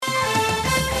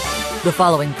The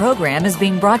following program is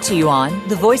being brought to you on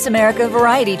the Voice America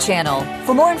Variety Channel.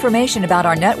 For more information about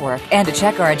our network and to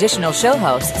check our additional show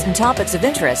hosts and topics of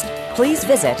interest, please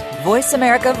visit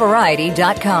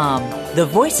voiceamericavariety.com. The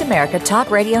Voice America Talk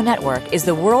Radio Network is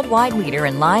the worldwide leader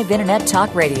in live Internet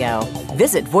talk radio.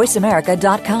 Visit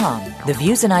voiceamerica.com. The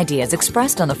views and ideas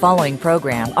expressed on the following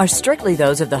program are strictly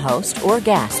those of the host or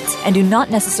guests and do not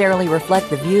necessarily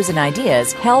reflect the views and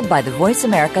ideas held by the Voice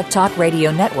America Talk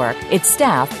Radio Network, its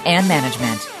staff, and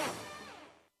management.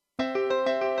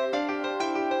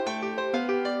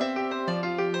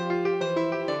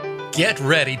 Get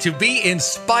ready to be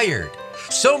inspired.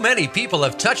 So many people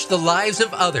have touched the lives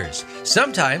of others,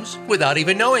 sometimes without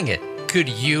even knowing it. Could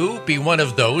you be one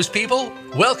of those people?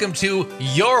 Welcome to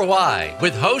Your Why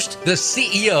with host, the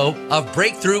CEO of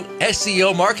Breakthrough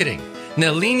SEO Marketing,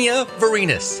 Nelinia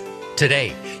Varinas.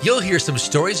 Today, you'll hear some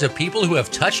stories of people who have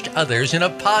touched others in a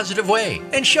positive way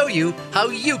and show you how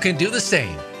you can do the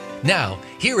same. Now,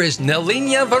 here is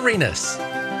Nelinia Varinas.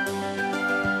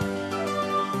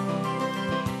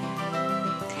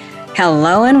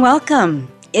 Hello and welcome.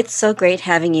 It's so great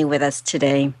having you with us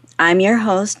today. I'm your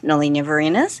host, Nelinia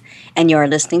Varinas, and you're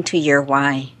listening to Your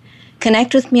Why.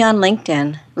 Connect with me on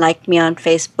LinkedIn, like me on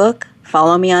Facebook,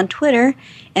 follow me on Twitter,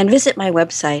 and visit my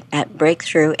website at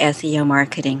Breakthrough SEO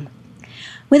Marketing.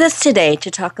 With us today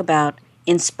to talk about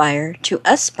Inspire to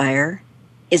Aspire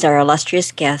is our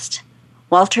illustrious guest,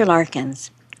 Walter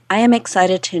Larkins. I am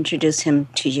excited to introduce him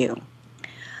to you.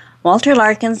 Walter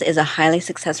Larkins is a highly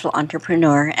successful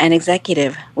entrepreneur and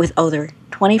executive with over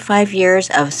 25 years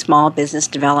of small business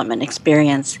development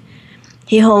experience.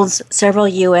 He holds several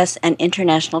U.S. and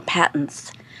international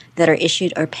patents that are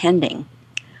issued or pending.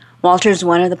 Walter is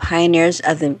one of the pioneers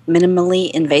of the minimally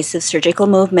invasive surgical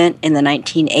movement in the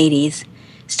 1980s,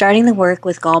 starting the work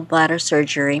with gallbladder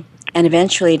surgery and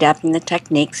eventually adapting the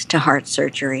techniques to heart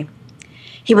surgery.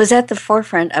 He was at the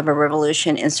forefront of a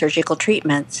revolution in surgical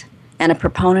treatments and a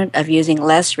proponent of using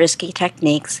less risky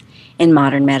techniques in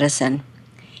modern medicine,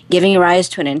 giving rise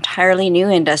to an entirely new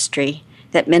industry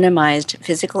that minimized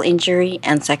physical injury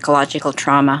and psychological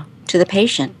trauma to the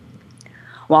patient.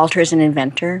 Walter is an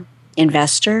inventor,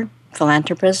 investor,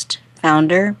 philanthropist,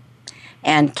 founder,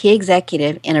 and key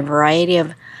executive in a variety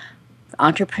of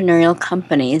entrepreneurial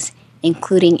companies,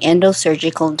 including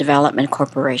Endosurgical Development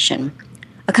Corporation,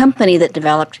 a company that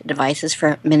developed devices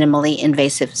for minimally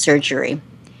invasive surgery,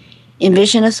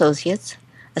 Envision Associates,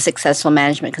 a successful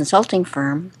management consulting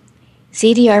firm,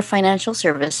 CDR Financial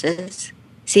Services,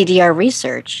 CDR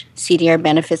Research, CDR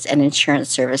Benefits and Insurance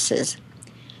Services.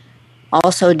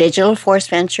 Also, Digital Force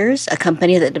Ventures, a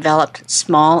company that developed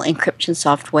small encryption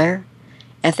software,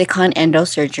 Ethicon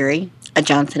Endosurgery, a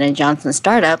Johnson & Johnson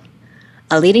startup,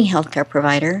 a leading healthcare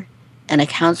provider, an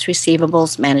accounts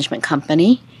receivables management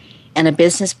company, and a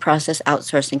business process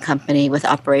outsourcing company with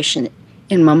operation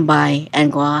in Mumbai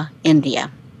and Goa,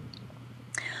 India.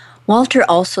 Walter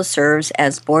also serves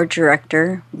as board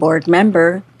director, board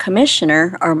member,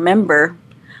 commissioner, or member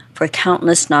for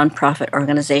countless nonprofit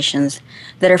organizations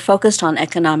that are focused on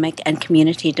economic and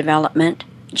community development,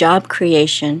 job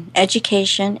creation,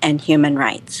 education, and human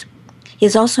rights. He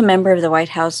is also a member of the White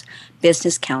House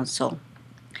Business Council.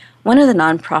 One of the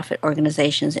nonprofit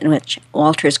organizations in which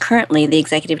Walter is currently the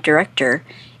executive director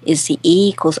is the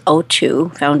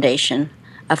E=O2 Foundation,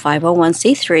 a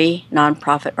 501c3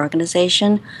 nonprofit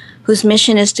organization whose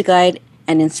mission is to guide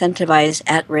and incentivize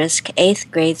at-risk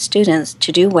 8th grade students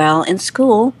to do well in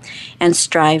school and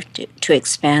strive to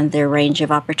expand their range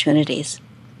of opportunities.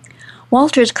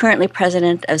 Walter is currently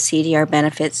president of CDR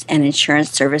Benefits and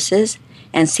Insurance Services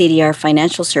and CDR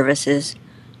Financial Services,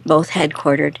 both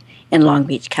headquartered in Long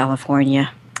Beach,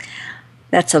 California.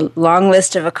 That's a long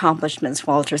list of accomplishments,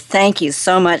 Walter. Thank you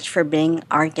so much for being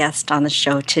our guest on the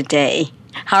show today.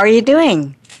 How are you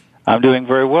doing? I'm doing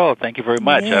very well. Thank you very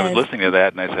much. Yes. I was listening to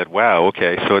that and I said, wow,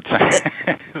 okay. So it's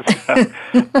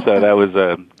so that was,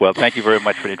 well, thank you very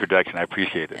much for the introduction. I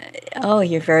appreciate it. Oh,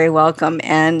 you're very welcome.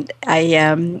 And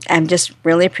I'm just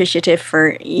really appreciative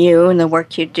for you and the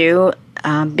work you do,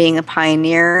 being a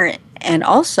pioneer and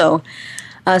also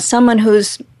someone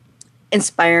who's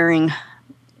inspiring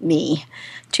me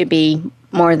to be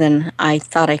more than I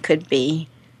thought I could be,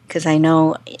 because I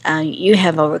know you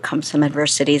have overcome some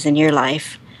adversities in your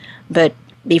life. But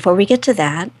before we get to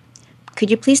that,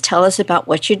 could you please tell us about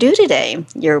what you do today?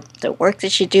 The work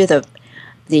that you do,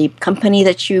 the companies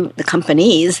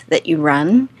that you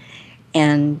run,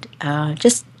 and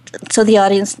just so the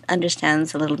audience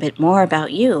understands a little bit more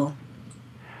about you.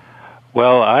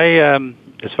 Well, I,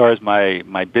 as far as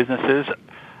my businesses,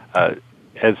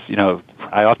 as you know,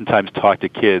 I oftentimes talk to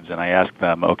kids and I ask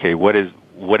them, okay, what is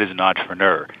an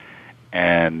entrepreneur?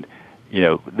 And,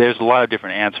 there's a lot of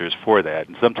different answers for that.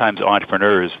 And sometimes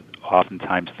entrepreneurs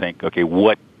oftentimes think, okay,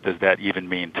 what does that even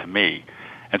mean to me?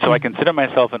 And so I consider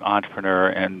myself an entrepreneur,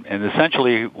 and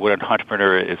essentially what an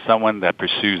entrepreneur is someone that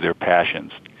pursues their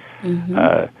passions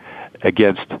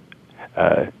against,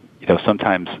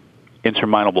 sometimes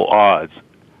insurmountable odds,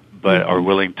 but are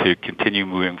willing to continue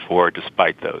moving forward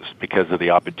despite those because of the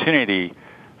opportunity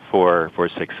for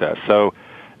success. So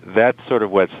that's sort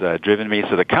of what's driven me.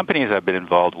 So the companies I've been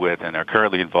involved with and are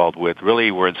currently involved with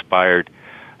really were inspired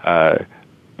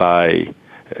by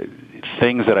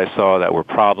things that I saw that were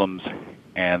problems,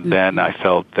 and then I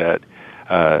felt that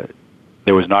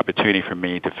there was an opportunity for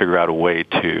me to figure out a way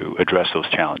to address those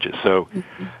challenges. So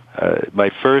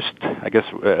my first, I guess,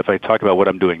 if I talk about what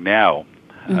I'm doing now,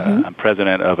 I'm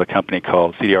president of a company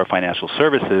called CDR Financial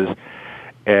Services,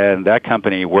 and that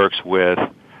company works with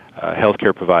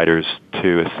healthcare providers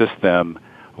to assist them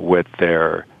with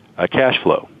their cash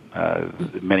flow.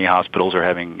 Many hospitals are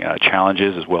having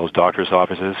challenges, as well as doctors'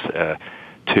 offices,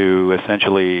 to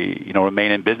essentially,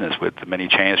 remain in business with the many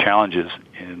challenges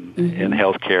in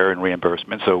healthcare and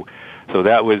reimbursement. So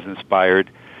that was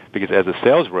inspired because as a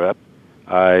sales rep,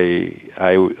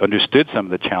 I understood some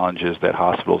of the challenges that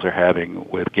hospitals are having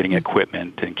with getting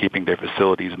equipment and keeping their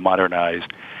facilities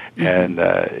modernized, and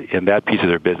that piece of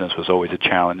their business was always a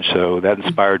challenge. So that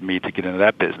inspired me to get into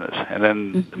that business. And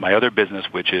then my other business,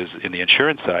 which is in the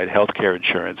insurance side, healthcare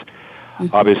insurance,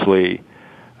 obviously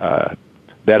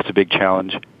that's a big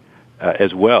challenge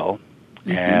as well.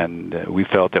 And we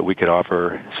felt that we could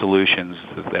offer solutions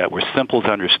that were simple to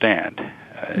understand.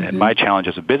 And my challenge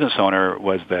as a business owner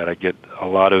was that I get a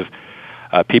lot of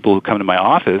people who come to my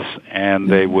office, and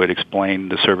they would explain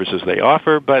the services they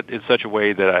offer, but in such a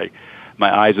way that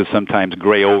my eyes would sometimes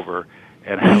gray over,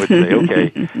 and I would say,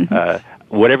 okay,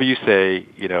 whatever you say,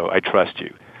 I trust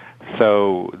you.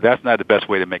 So that's not the best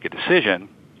way to make a decision.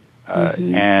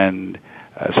 And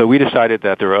so we decided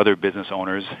that there are other business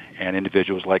owners and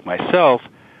individuals like myself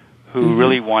who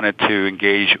really wanted to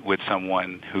engage with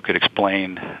someone who could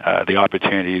explain the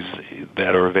opportunities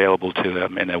that are available to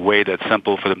them in a way that's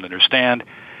simple for them to understand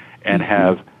and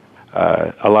have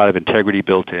a lot of integrity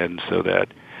built in, so that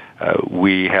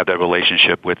we have that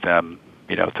relationship with them,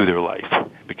 through their life.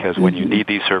 Because when you need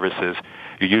these services,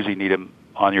 you usually need them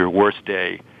on your worst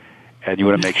day, and you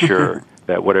want to make sure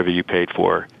that whatever you paid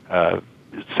for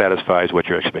satisfies what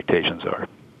your expectations are.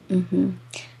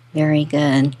 Very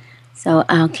good. So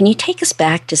can you take us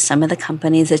back to some of the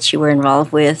companies that you were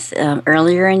involved with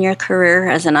earlier in your career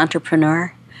as an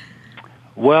entrepreneur?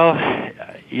 Well,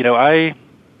 I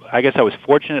guess I was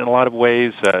fortunate in a lot of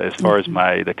ways as far as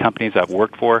the companies I've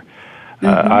worked for.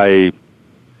 I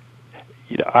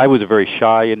was a very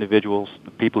shy individual.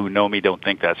 People who know me don't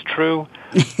think that's true,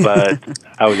 but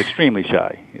I was extremely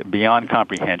shy, beyond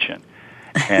comprehension.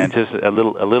 And just a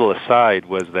little aside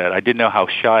was that I didn't know how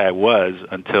shy I was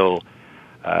until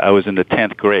I was in the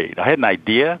 10th grade. I had an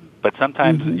idea, but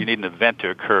sometimes you need an event to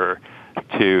occur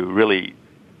to really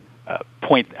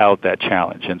point out that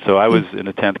challenge. And so I was in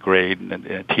the 10th grade, and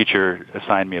a teacher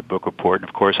assigned me a book report. And,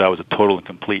 of course, I was a total and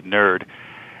complete nerd,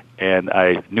 and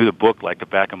I knew the book like the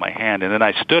back of my hand. And then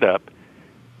I stood up,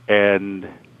 and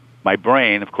my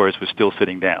brain, of course, was still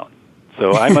sitting down.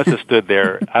 So I must have stood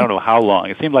there, I don't know how long.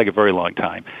 It seemed like a very long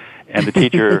time. And the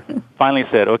teacher finally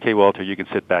said, okay, Walter, you can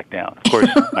sit back down. Of course,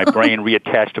 my brain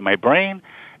reattached to my brain,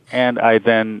 and I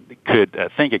then could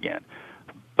think again.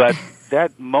 But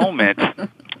that moment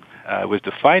was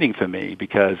defining for me,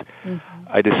 because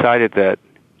I decided that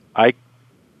I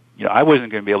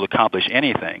wasn't going to be able to accomplish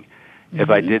anything if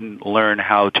I didn't learn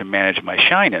how to manage my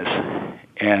shyness.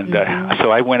 And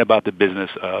so I went about the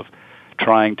business of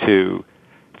trying to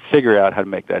figure out how to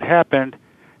make that happen.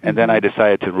 And then I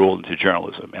decided to enroll into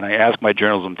journalism. And I asked my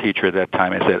journalism teacher at that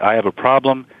time, I said, I have a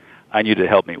problem I need you to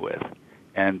help me with.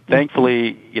 And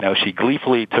thankfully, she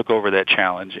gleefully took over that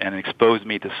challenge and exposed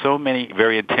me to so many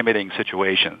very intimidating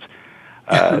situations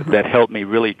that helped me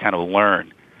really kind of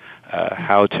learn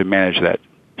how to manage that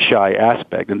shy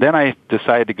aspect. And then I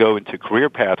decided to go into career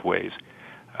pathways.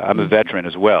 I'm a veteran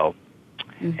as well.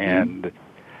 And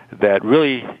that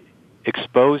really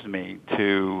exposed me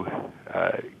to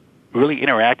really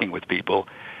interacting with people.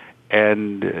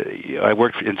 And I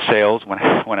worked in sales when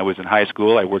I was in high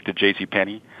school. I worked at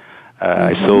JCPenney.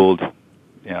 I sold,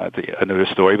 another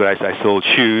story, but I sold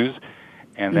shoes,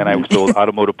 and then I sold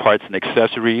automotive parts and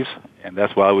accessories, and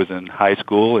that's while I was in high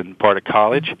school and part of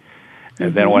college.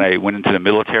 And then when I went into the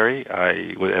military,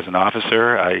 as an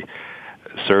officer, I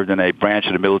served in a branch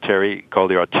of the military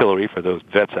called the artillery. For those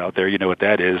vets out there, you know what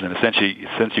that is. And essentially,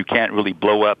 since you can't really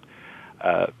blow up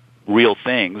real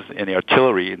things in the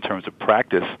artillery in terms of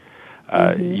practice,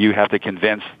 you have to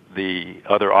convince the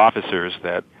other officers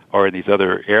that are in these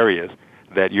other areas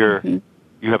that you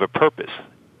have a purpose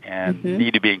and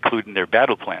need to be included in their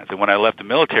battle plans. And when I left the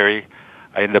military,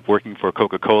 I ended up working for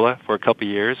Coca-Cola for a couple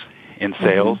of years in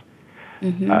sales.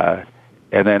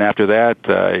 And then after that,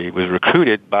 I was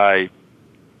recruited by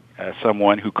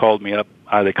someone who called me up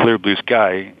out of the clear blue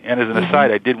sky. And as an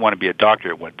aside, I did want to be a doctor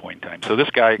at one point in time. So this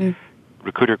guy,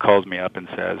 recruiter, calls me up and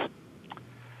says,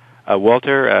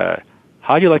 Walter,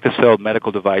 how do you like to sell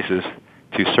medical devices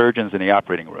to surgeons in the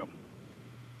operating room?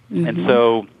 And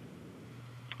so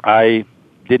I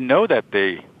didn't know that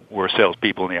they were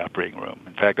salespeople in the operating room.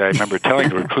 In fact, I remember telling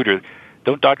the recruiter,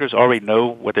 don't doctors already know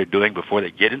what they're doing before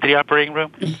they get into the operating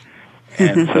room?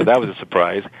 And so that was a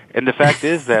surprise. And the fact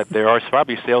is that there are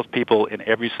probably salespeople in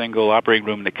every single operating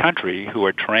room in the country who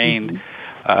are trained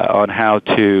on how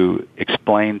to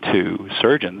explain to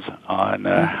surgeons on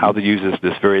how to use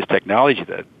this various technology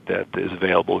that is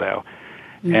available now.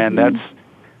 And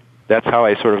that's how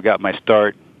I sort of got my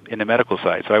start in the medical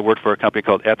side. So I worked for a company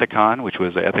called Ethicon, which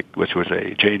was a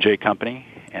J&J company,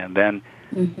 and then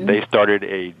they started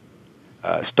a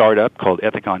startup called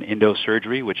Ethicon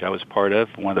Endosurgery, which I was part of,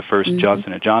 one of the first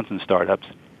Johnson & Johnson startups.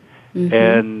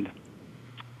 And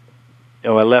I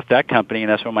left that company, and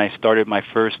that's when I started my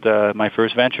first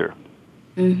venture.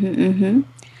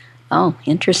 Oh,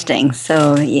 interesting.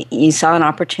 So you saw an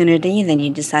opportunity, then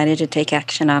you decided to take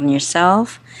action on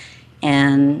yourself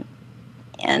and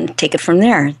take it from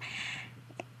there.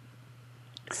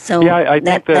 So I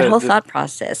think that whole thought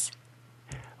process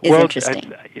is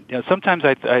interesting. Sometimes,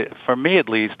 for me at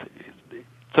least,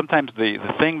 sometimes the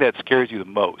thing that scares you the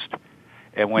most,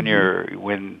 and when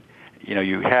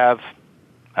you have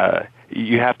to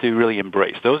really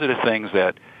embrace. Those are the things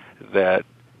that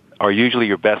are usually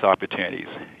your best opportunities.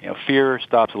 Fear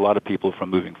stops a lot of people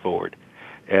from moving forward,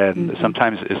 and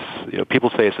sometimes people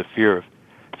say it's a fear of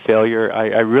failure.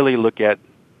 I really look at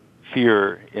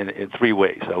fear in three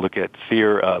ways. I look at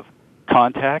fear of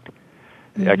contact.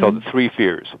 I call it three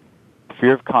fears.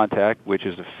 Fear of contact, which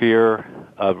is the fear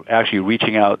of actually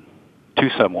reaching out to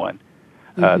someone.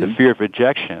 The fear of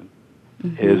rejection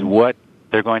is what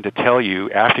they're going to tell you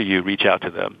after you reach out to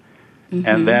them.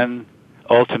 And then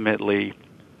ultimately,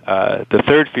 the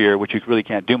third fear, which you really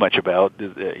can't do much about,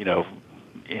 is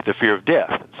the fear of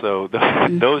death. So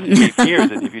those three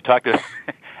fears, and if you talk to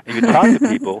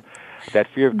people, that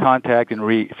fear of contact and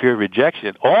fear of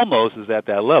rejection almost is at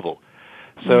that level.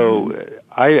 So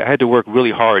I had to work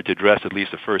really hard to address at least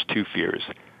the first two fears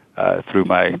through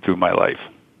my life.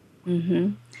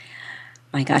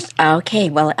 My gosh. Okay.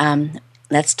 Well,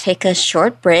 let's take a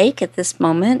short break at this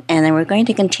moment, and then we're going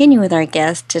to continue with our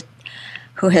guest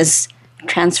who has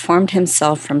transformed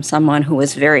himself from someone who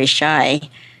was very shy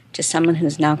to someone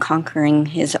who's now conquering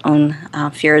his own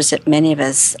fears that many of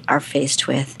us are faced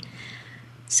with.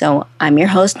 So I'm your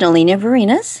host, Nolina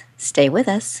Varinas. Stay with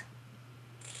us.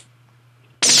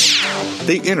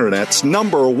 The Internet's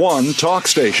number one talk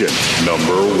station.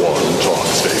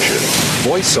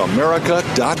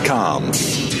 VoiceAmerica.com.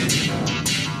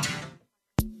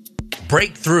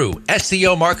 Breakthrough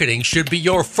SEO marketing should be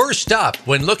your first stop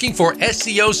when looking for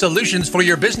SEO solutions for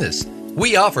your business.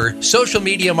 We offer social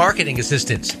media marketing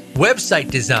assistance,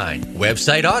 website design,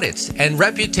 website audits, and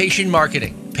reputation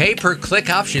marketing, pay-per-click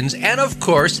options, and of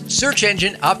course, search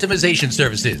engine optimization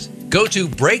services. Go to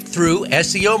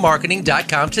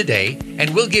breakthroughseomarketing.com today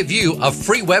and we'll give you a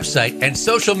free website and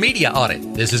social media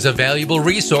audit. This is a valuable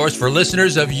resource for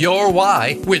listeners of Your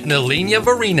Why with Nolina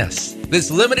Varinas. This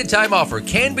limited time offer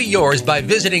can be yours by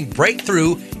visiting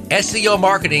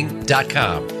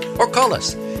breakthroughseomarketing.com or call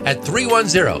us at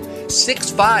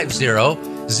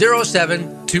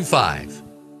 310-650-0725.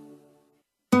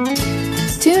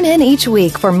 Tune in each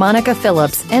week for Monica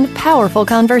Phillips and Powerful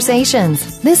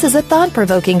Conversations. This is a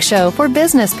thought-provoking show for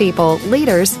business people,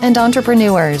 leaders, and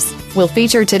entrepreneurs. We'll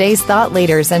feature today's thought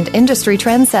leaders and industry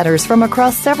trendsetters from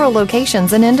across several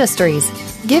locations and industries.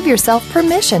 Give yourself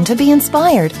permission to be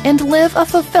inspired and live a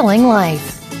fulfilling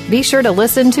life. Be sure to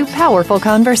listen to Powerful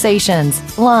Conversations,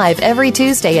 live every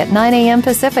Tuesday at 9 a.m.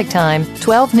 Pacific Time,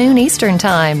 12 noon Eastern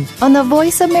Time, on the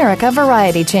Voice America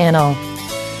Variety Channel.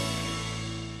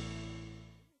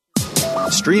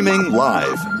 Streaming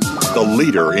live, the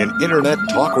leader in Internet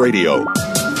talk radio,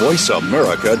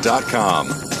 VoiceAmerica.com.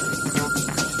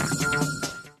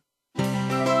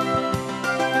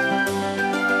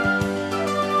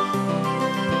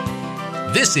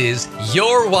 This is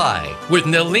Your Why with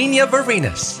Nolina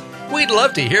Varinas. We'd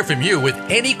love to hear from you with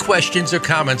any questions or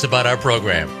comments about our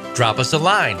program. Drop us a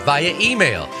line via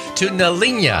email to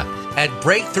Nolina at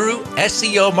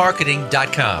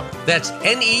breakthroughseomarketing.com. That's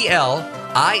NELINIA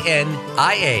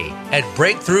at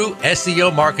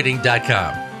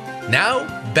breakthroughseomarketing.com.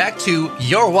 Now, back to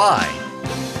Your Why.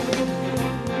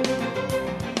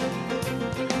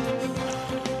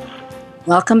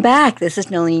 Welcome back. This is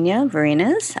Nolinia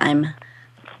Varinas. I'm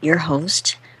your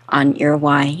host on Your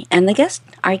Why. And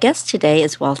our guest today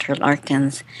is Walter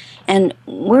Larkins. And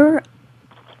we're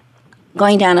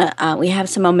going down we have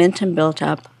some momentum built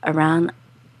up around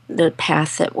the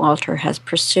path that Walter has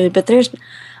pursued. But there's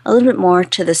a little bit more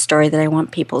to the story that I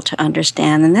want people to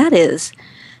understand. And that is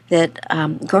that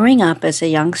growing up as a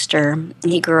youngster,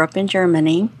 he grew up in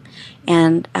Germany.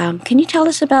 And can you tell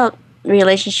us about the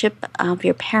relationship of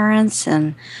your parents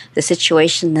and the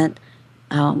situation that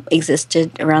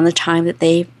existed around the time that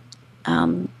they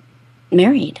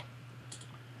married?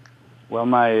 Well,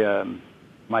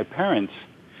 my parents,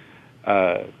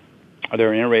 they're an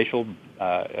interracial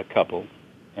couple,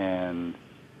 and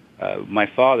my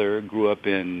father grew up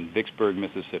in Vicksburg,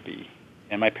 Mississippi,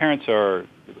 and my parents are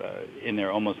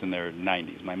almost in their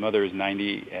 90s. My mother is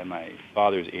 90, and my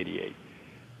father is 88.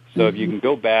 So if you can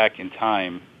go back in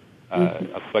time,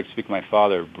 I'd like to speak to my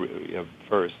father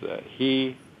first.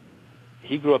 He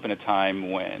grew up in a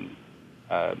time when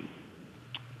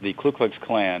the Ku Klux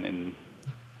Klan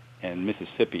in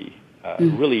Mississippi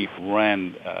really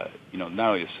ran, not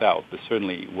only the South, but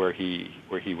certainly where he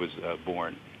was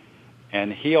born.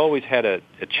 And he always had a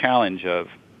challenge of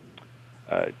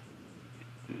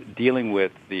dealing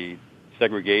with the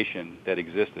segregation that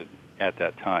existed at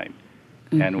that time,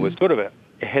 and was sort of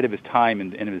ahead of his time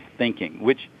in his thinking,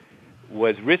 which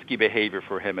was risky behavior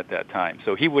for him at that time.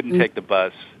 So he wouldn't take the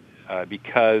bus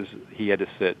because he had to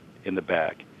sit in the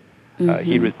back.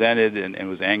 He resented and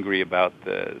was angry about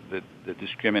the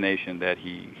discrimination that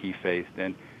he faced,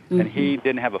 and he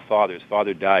didn't have a father. His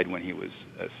father died when he was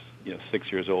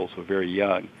 6 years old, so very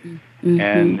young.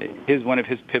 And one of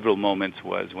his pivotal moments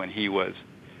was when he was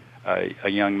a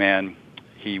young man.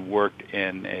 He worked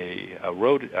in a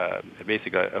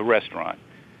restaurant,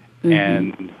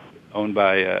 and owned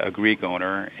by a Greek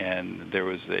owner, and there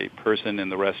was a person in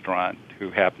the restaurant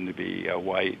who happened to be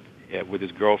white with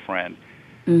his girlfriend,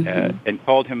 and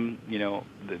called him,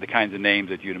 the kinds of names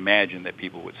that you'd imagine that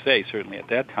people would say, certainly at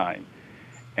that time.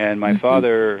 And my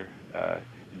father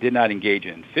did not engage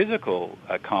in physical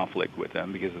conflict with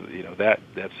them, because that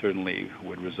certainly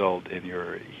would result in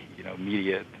your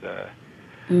immediate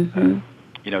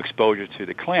exposure to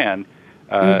the Klan.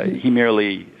 He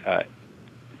merely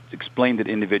explained to the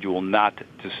individual not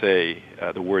to say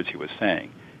the words he was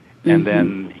saying. And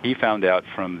then he found out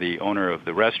from the owner of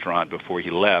the restaurant before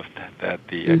he left that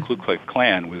the Ku Klux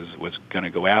Klan was going to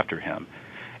go after him,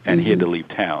 and he had to leave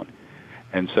town.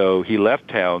 And so he left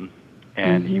town,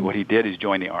 and what he did is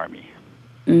join the Army.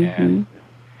 And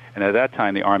at that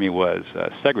time, the Army was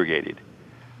segregated.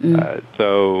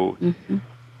 So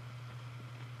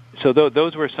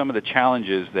those were some of the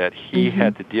challenges that he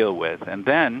had to deal with. And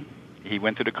then he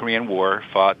went through the Korean War,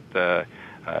 fought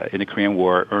in the Korean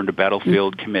War, earned a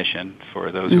battlefield commission.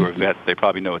 For those who are vets, they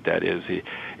probably know what that is.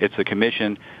 It's a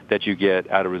commission that you get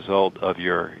out of result of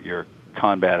your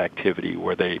combat activity,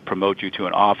 where they promote you to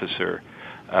an officer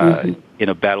in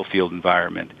a battlefield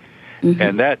environment.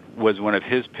 And that was one of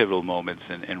his pivotal moments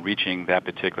in reaching that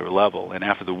particular level. And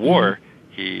after the war,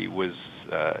 he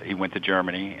went to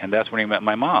Germany, and that's when he met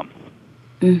my mom.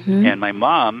 And my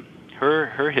mom,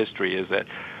 her history is that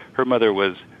her mother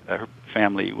her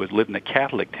family lived in a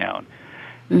Catholic town.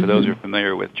 For those who are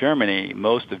familiar with Germany,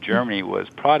 most of Germany was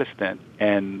Protestant,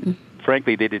 and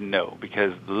frankly, they didn't know,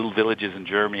 because the little villages in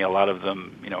Germany, a lot of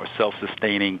them, are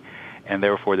self-sustaining, and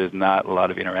therefore there's not a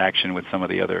lot of interaction with some of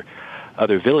the other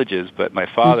villages. But my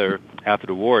father, after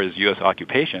the war, his U.S.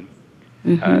 occupation,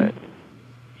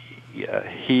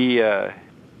 he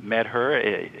met her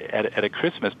at a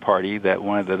Christmas party that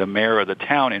one of the mayor of the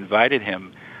town invited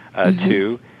him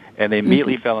to, and they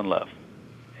immediately fell in love.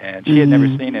 And she had never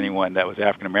seen anyone that was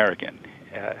African American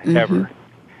ever.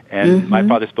 And my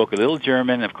father spoke a little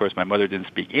German. Of course, my mother didn't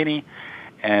speak any,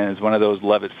 and it's one of those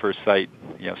love at first sight,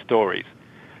 stories.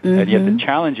 And yet the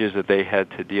challenges that they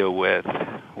had to deal with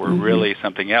were really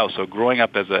something else. So growing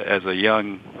up as a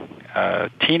young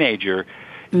teenager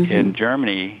in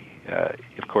Germany,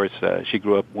 of course, she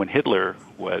grew up when Hitler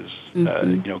was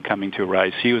coming to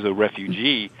rise. She was a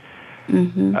refugee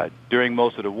during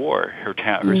most of the war. Her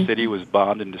city was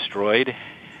bombed and destroyed.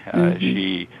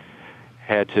 She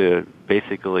had to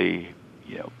basically,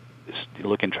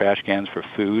 look in trash cans for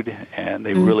food, and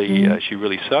she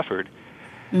really suffered.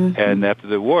 And after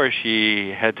the war, she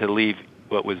had to leave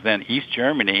what was then East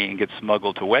Germany and get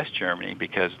smuggled to West Germany,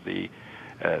 because the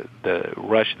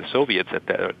the Soviets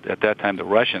at that time, the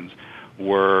Russians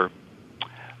were,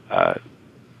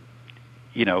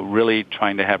 really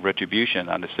trying to have retribution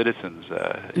on the citizens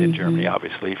in Germany,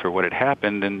 obviously, for what had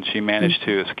happened. And she managed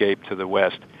to escape to the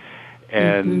West,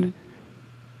 and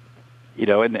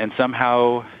and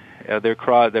somehow their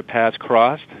paths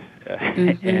crossed,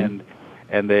 and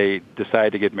they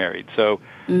decided to get married. So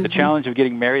the challenge of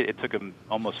getting married, it took them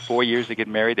almost 4 years to get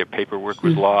married. Their paperwork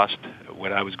was lost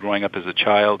when I was growing up as a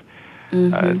child.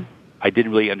 I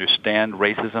didn't really understand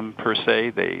racism per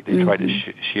se. They tried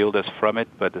to shield us from it,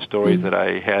 but the stories that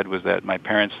I had was that my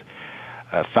parents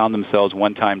found themselves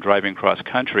one time driving cross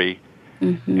country,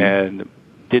 and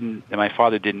my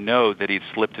father didn't know that he'd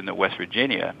slipped into West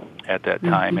Virginia at that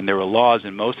time, and there were laws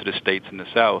in most of the states in the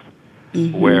South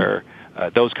where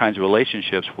those kinds of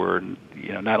relationships were,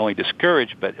 not only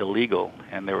discouraged but illegal,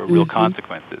 and there were real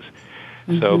consequences.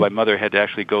 So my mother had to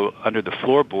actually go under the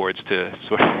floorboards to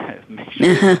sort of make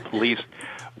sure the police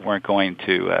weren't going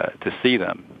to see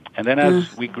them. And then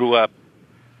as we grew up,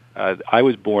 I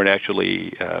was born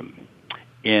actually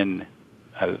in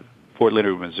Fort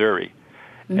Leonard, Missouri.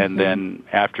 And then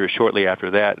shortly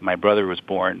after that, my brother was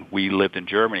born. We lived in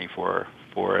Germany for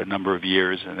a number of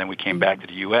years, and then we came back to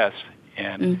the U.S.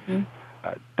 And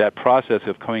that process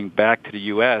of coming back to the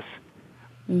U.S.,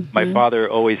 my father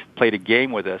always played a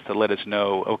game with us to let us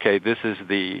know, okay, this is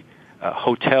the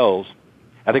hotels.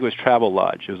 I think it was Travel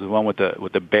Lodge. It was the one with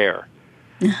the bear.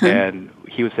 And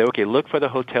he would say, okay, look for the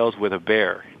hotels with a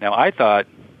bear. Now, I thought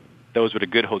those were the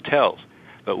good hotels,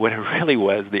 but what it really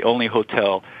was, the only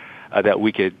hotel that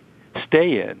we could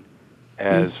stay in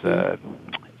as an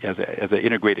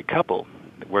integrated couple,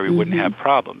 where we wouldn't have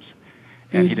problems.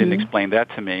 And he didn't explain that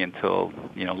to me until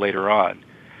later on.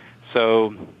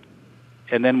 So,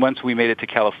 and then once we made it to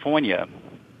California,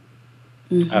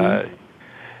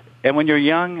 and when you're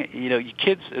young,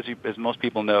 kids, as most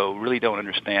people know, really don't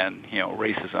understand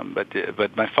racism.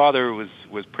 But my father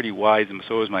was pretty wise, and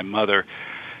so was my mother,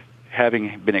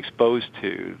 having been exposed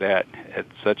to that at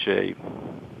such a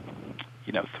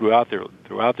throughout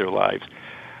their lives.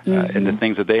 And the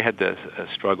things that they had to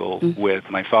struggle with.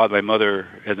 My mother,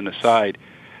 as an aside,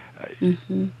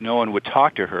 no one would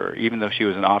talk to her, even though she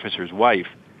was an officer's wife.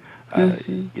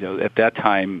 At that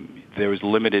time, there was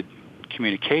limited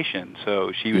communication,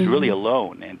 so she was really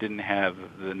alone and didn't have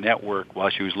the network while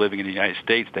she was living in the United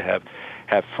States to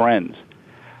have friends.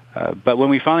 But when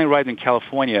we finally arrived in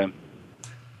California,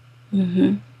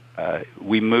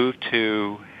 we moved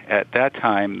to, at that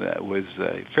time, that was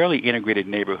a fairly integrated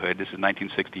neighborhood. This is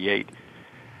 1968.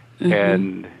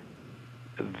 And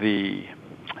the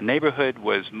neighborhood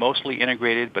was mostly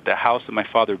integrated, but the house that my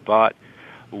father bought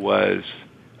was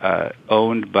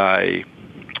owned by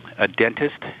a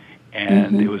dentist,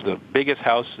 and it was the biggest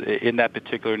house in that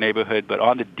particular neighborhood, but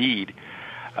on the deed,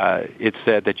 it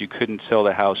said that you couldn't sell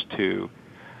the house to,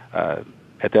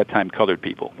 at that time, colored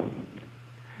people.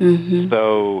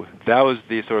 So that was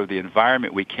the sort of the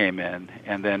environment we came in,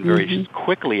 and then very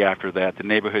quickly after that, the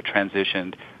neighborhood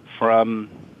transitioned from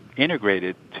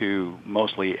integrated to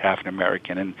mostly African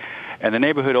American, and the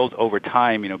neighborhood over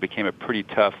time, became a pretty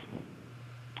tough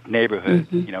neighborhood.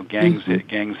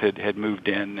 Gangs had moved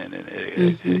in, and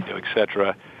et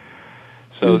cetera.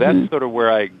 So that's sort of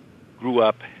where I grew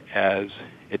up as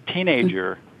a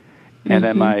teenager, and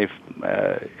then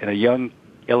and a young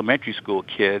elementary school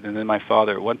kid, and then my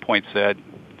father at one point said,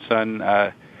 "Son,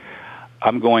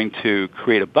 I'm going to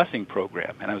create a busing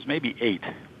program," and I was maybe 8,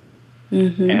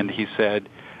 and he said,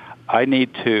 "I need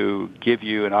to give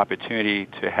you an opportunity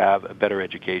to have a better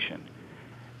education."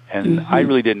 And I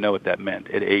really didn't know what that meant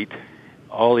at 8.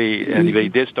 And he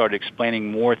did start explaining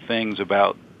more things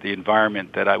about the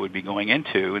environment that I would be going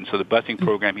into, and so the busing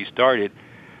program he started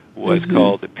was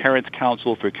called the Parents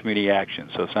Council for Community Action.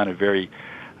 So it sounded very,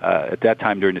 at that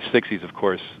time during the 60s, of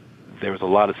course, there was a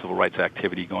lot of civil rights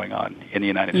activity going on in the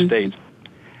United States.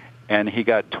 And he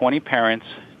got 20 parents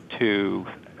to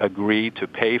agree to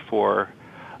pay for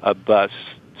a bus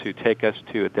to take us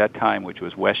to, at that time, which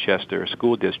was Westchester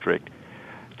School District,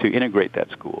 to integrate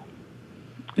that school.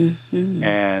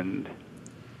 And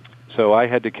so I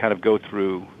had to kind of go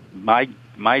through my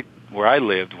where I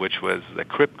lived, which was the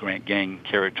Crip gang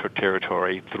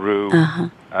territory, through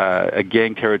a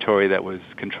gang territory that was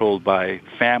controlled by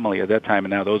family at that time,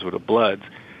 and now those were the Bloods,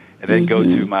 and then go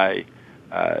to my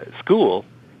school.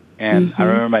 And I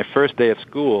remember my first day of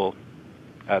school,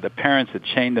 the parents had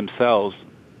chained themselves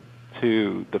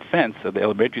to the fence of the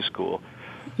elementary school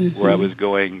where I was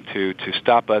going to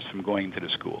stop us from going to the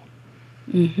school.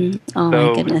 Oh,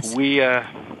 my goodness.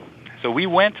 So we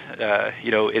went,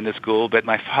 in the school, but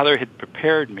my father had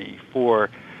prepared me for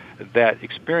that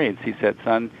experience, he said,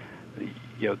 son,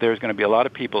 there's going to be a lot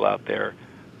of people out there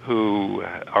who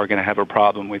are going to have a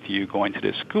problem with you going to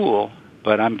this school,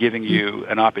 but I'm giving you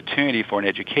an opportunity for an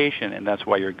education, and that's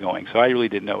why you're going. So I really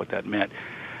didn't know what that meant.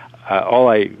 All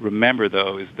I remember,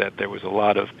 though, is that there was a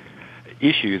lot of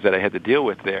issues that I had to deal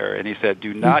with there, and he said,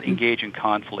 do not engage in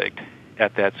conflict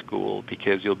at that school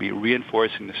because you'll be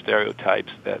reinforcing the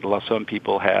stereotypes that some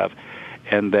people have,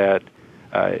 and that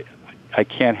I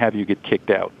can't have you get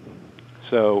kicked out.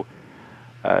 So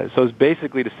it's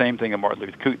basically the same thing that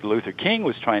Martin Luther King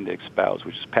was trying to espouse,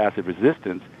 which is passive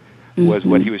resistance, was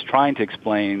what he was trying to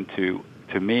explain to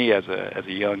me as a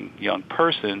young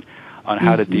person on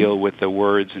how to deal with the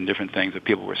words and different things that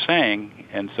people were saying.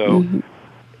 And so,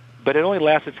 but it only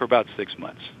lasted for about 6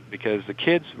 months because the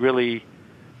kids really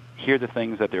hear the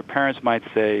things that their parents might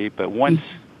say, but once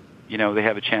they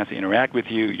have a chance to interact with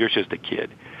you, you're just a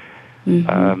kid.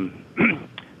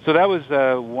 So that was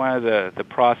one of the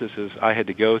processes I had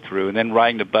to go through. And then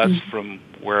riding the bus from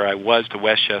where I was to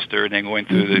Westchester and then going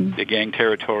through the gang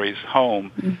territories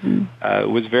home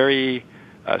was very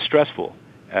stressful.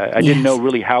 I didn't know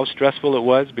really how stressful it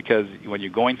was because when you're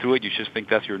going through it, you just think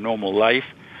that's your normal life.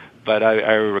 But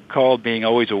I recall being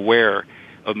always aware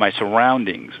of my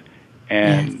surroundings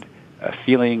and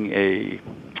feeling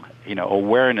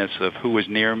awareness of who was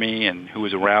near me and who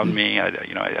was around me.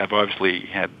 I've obviously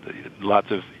had lots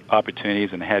of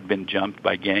opportunities and had been jumped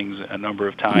by gangs a number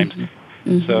of times.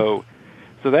 So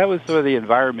that was sort of the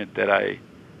environment that I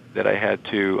had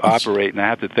to operate, and I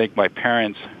have to thank my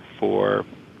parents for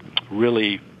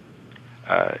really,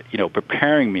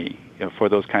 preparing me for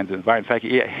those kinds of environments.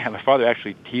 In fact, my father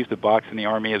actually used to box in the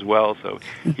Army as well, so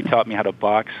he taught me how to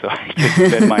box so I could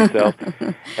defend myself.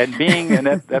 And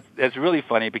that's really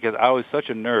funny because I was such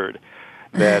a nerd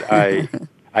that I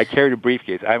carried a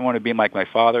briefcase. I wanted to be like my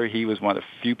father. He was one of the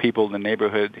few people in the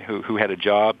neighborhood who had a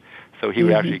job, so he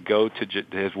would actually go to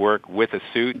his work with a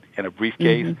suit and a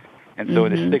briefcase. And so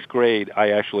in the 6th grade, I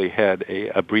actually had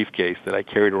a briefcase that I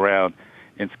carried around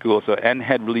in school, and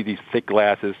had really these thick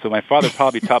glasses. So my father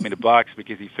probably taught me to box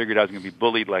because he figured I was going to be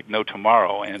bullied like no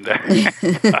tomorrow. And so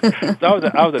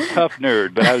I was a tough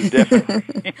nerd, but I was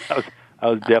definitely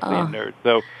a nerd.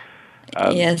 So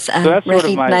yes, so that's sort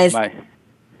of my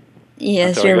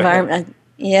yes, sorry, your environment.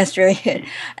 Yes, very.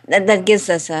 That gives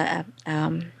us a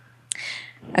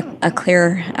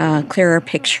clearer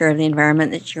picture of the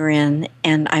environment that you're in.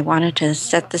 And I wanted to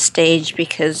set the stage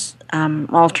because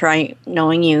Walter,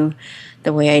 knowing you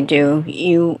the way I do,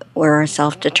 you were a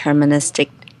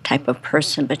self-deterministic type of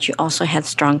person, but you also had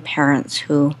strong parents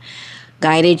who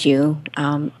guided you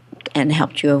and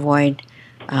helped you avoid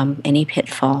any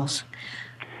pitfalls.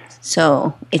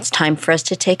 So it's time for us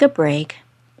to take a break.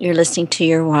 You're listening to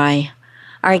Your Why.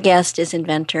 Our guest is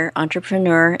inventor,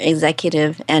 entrepreneur,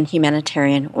 executive, and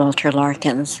humanitarian Walter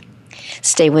Larkins.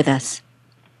 Stay with us.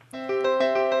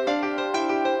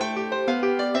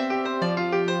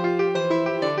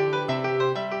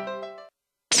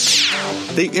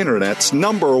 The Internet's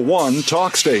 #1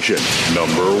 talk station.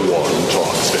 #1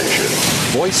 talk station.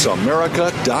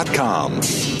 VoiceAmerica.com.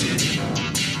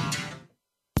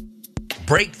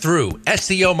 Breakthrough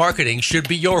SEO marketing should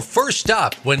be your first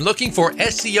stop when looking for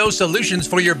SEO solutions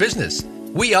for your business.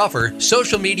 We offer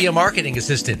social media marketing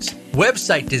assistance,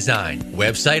 website design,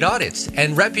 website audits,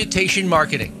 and reputation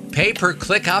marketing,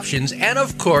 pay-per-click options, and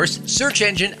of course, search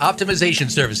engine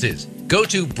optimization services. Go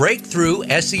to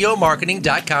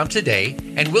breakthroughseomarketing.com today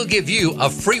and we'll give you a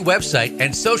free website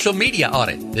and social media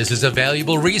audit. This is a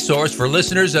valuable resource for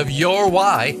listeners of Your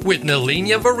Why with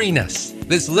Nelinia Varinas.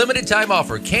 This limited time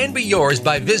offer can be yours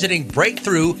by visiting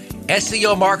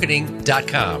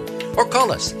breakthroughseomarketing.com or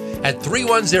call us at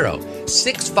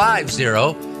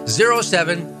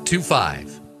 310-650-0725.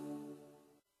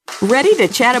 Ready to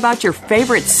chat about your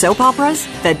favorite soap operas?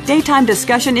 The daytime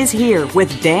discussion is here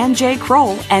with Dan J.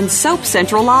 Kroll and Soap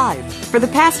Central Live. For the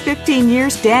past 15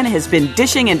 years, Dan has been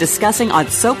dishing and discussing on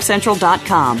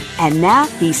SoapCentral.com. And now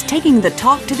he's taking the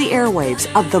talk to the airwaves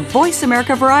of the Voice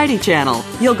America Variety Channel.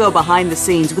 You'll go behind the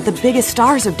scenes with the biggest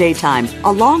stars of daytime,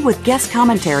 along with guest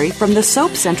commentary from the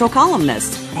Soap Central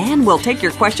columnists. And we'll take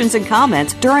your questions and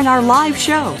comments during our live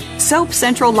show. Soap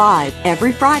Central Live,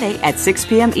 every Friday at 6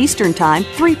 p.m. Eastern Time,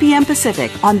 3 p.m. Pacific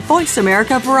on Voice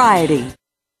America Variety.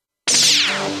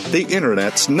 The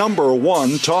Internet's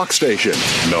 #1 talk station.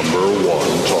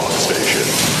 #1 talk station.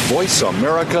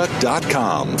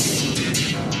 VoiceAmerica.com.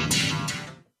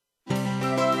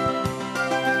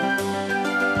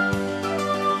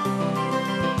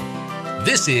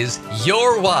 This is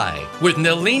Your Why with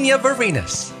Nelinia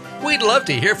Varinas. We'd love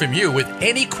to hear from you with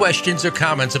any questions or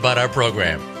comments about our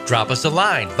program. Drop us a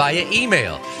line via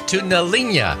email to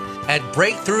Nalinia at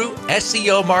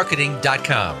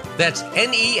breakthroughseomarketing.com. That's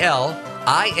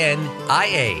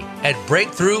NELINIA at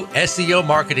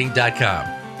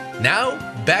breakthroughseomarketing.com.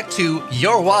 Now, back to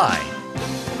Your Why.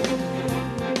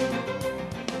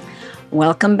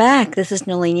 Welcome back. This is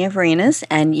Nalinia Varinas,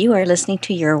 and you are listening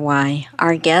to Your Why.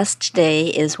 Our guest today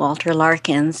is Walter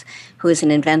Larkins, who is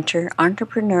an inventor,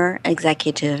 entrepreneur,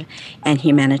 executive, and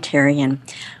humanitarian.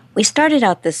 We started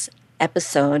out this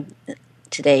episode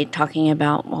today talking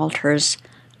about Walter's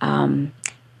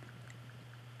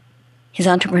his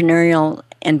entrepreneurial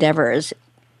endeavors,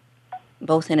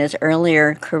 both in his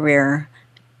earlier career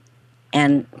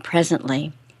and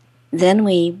presently. Then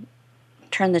we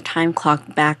turn the time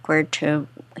clock backward to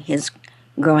his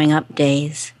growing up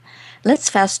days. Let's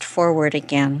fast forward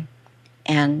again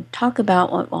and talk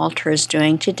about what Walter is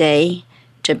doing today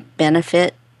to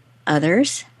benefit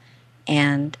others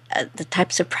and the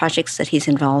types of projects that he's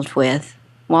involved with.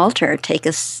 Walter, take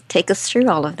us through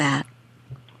all of that.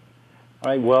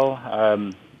 All right. Well,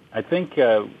 I think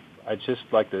I'd just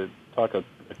like to talk a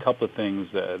couple of things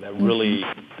that really,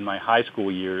 in my high school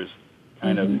years,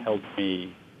 kind of helped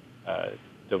me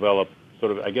develop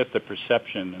sort of, I guess, the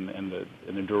perception and the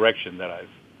direction that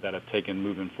I've taken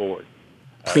moving forward.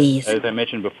 Please. As I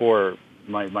mentioned before,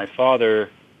 my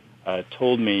father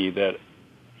told me that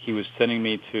he was sending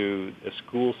me to a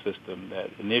school system that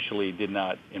initially did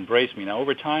not embrace me. Now,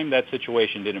 over time, that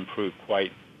situation did improve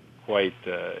quite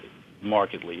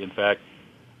markedly. In fact,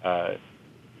 at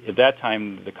that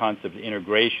time, the concept of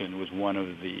integration was one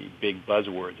of the big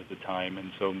buzzwords at the time,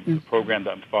 and so the program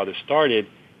that my father started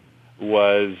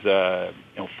was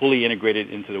fully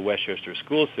integrated into the Westchester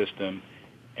school system,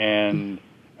 and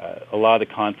a lot of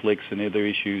the conflicts and other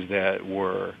issues that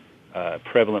were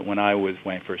prevalent when I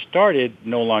first started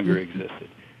no longer existed.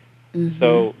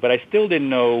 So, but I still didn't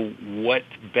know what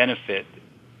benefit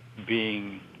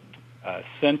being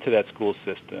sent to that school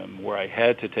system, where I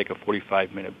had to take a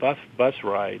 45-minute bus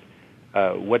ride,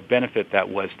 what benefit that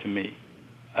was to me.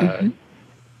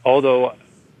 Although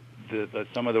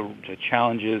some of the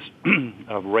challenges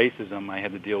of racism I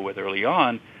had to deal with early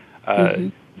on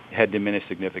had diminished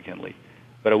significantly.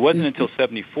 But it wasn't until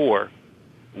 1974,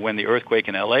 when the earthquake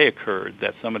in L.A. occurred,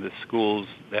 that some of the schools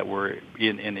that were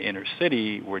in the inner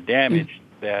city were damaged,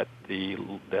 that the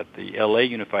L.A.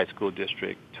 Unified School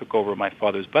District took over my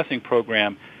father's busing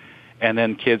program, and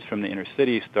then kids from the inner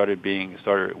city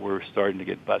were starting to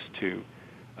get bused to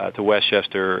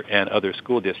Westchester and other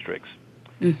school districts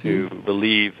to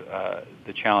relieve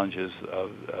the challenges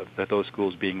of those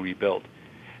schools being rebuilt.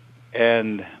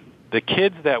 And the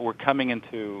kids that were coming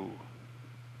into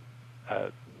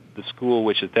the school,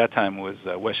 which at that time was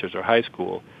Westchester High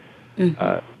School,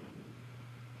 the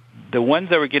ones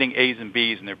that were getting A's and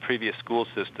B's in their previous school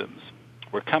systems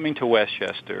were coming to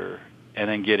Westchester and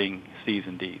then getting C's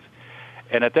and D's.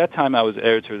 And at that time, I was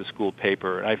editor of the school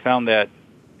paper, and I found that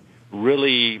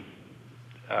really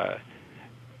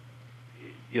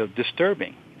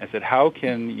disturbing. I said, how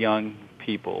can young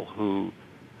people who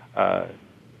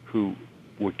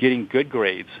were getting good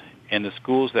grades in the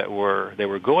schools that they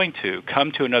were going to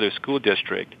come to another school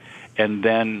district and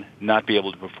then not be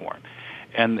able to perform?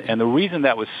 And the reason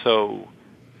that was so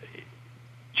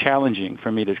challenging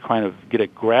for me to kind of get a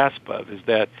grasp of is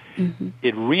that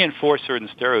it reinforced certain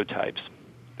stereotypes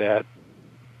that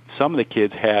some of the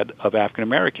kids had of African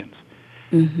Americans.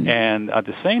 And at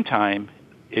the same time,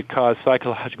 it caused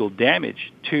psychological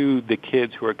damage to the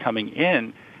kids who are coming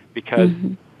in, because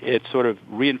it sort of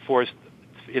reinforced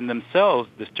in themselves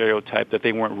the stereotype that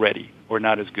they weren't ready or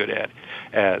not as good at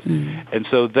as. And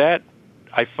so that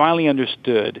I finally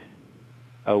understood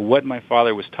what my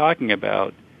father was talking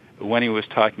about when he was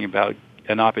talking about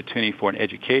an opportunity for an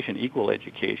education, equal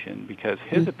education, because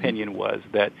his opinion was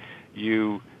that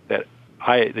you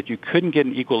couldn't get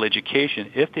an equal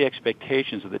education if the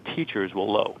expectations of the teachers were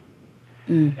low.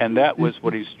 And that was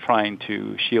what he's trying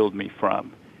to shield me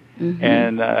from.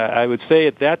 And I would say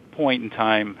at that point in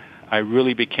time, I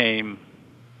really became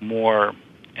more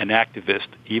an activist,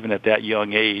 even at that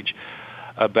young age,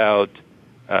 about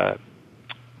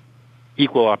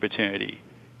equal opportunity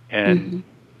and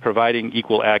providing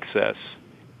equal access,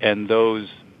 and those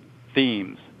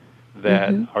themes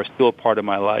that are still part of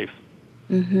my life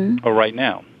right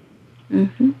now.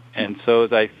 And so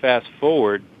as I fast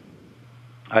forward,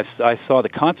 I saw the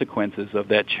consequences of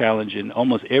that challenge in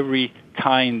almost every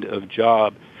kind of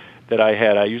job that I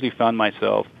had. I usually found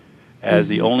myself as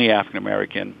the only African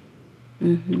American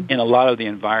in a lot of the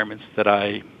environments that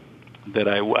I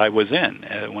was in.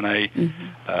 When I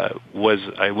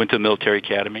went to the military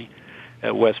academy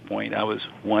at West Point, I was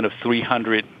one of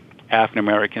 300 African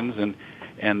Americans,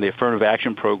 and the affirmative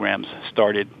action programs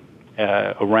started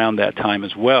around that time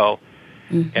as well.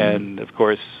 Mm-hmm. And, of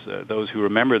course, those who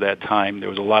remember that time, there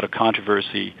was a lot of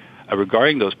controversy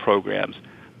regarding those programs.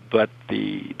 But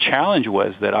the challenge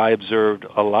was that I observed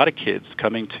a lot of kids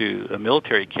coming to a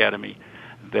military academy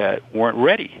that weren't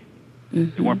ready.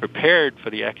 Mm-hmm. They weren't prepared for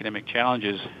the academic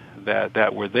challenges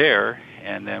that were there.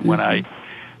 And then when I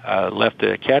left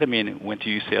the academy and went to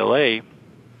UCLA,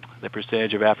 the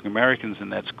percentage of African Americans in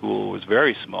that school was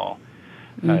very small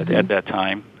at that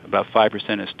time, about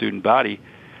 5% of student body.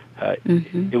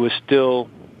 It was still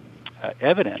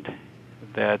evident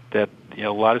that a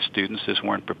lot of students just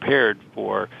weren't prepared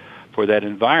for that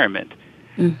environment.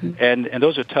 Mm-hmm. And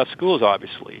those are tough schools,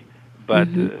 obviously. But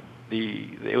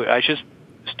I just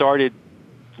started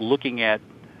looking at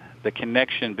the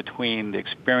connection between the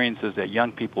experiences that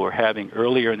young people were having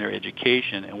earlier in their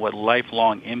education and what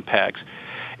lifelong impacts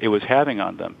it was having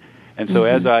on them. And so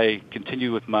as I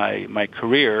continue with my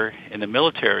career in the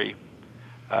military,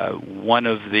 one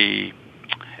of the,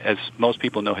 as most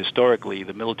people know historically,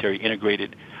 the military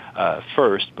integrated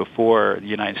first before the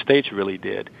United States really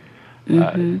did.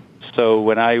 So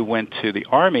when I went to the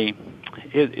Army,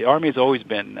 the Army has always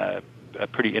been a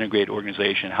pretty integrated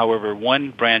organization. However,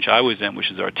 one branch I was in,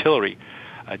 which is artillery,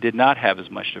 did not have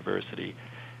as much diversity,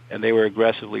 and they were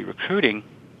aggressively recruiting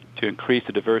to increase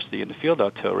the diversity in the field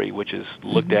artillery, which is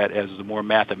looked at as the more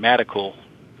mathematical,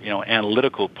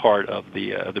 analytical part of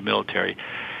the military.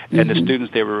 And the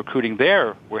students they were recruiting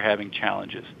there were having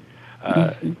challenges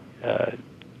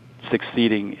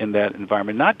succeeding in that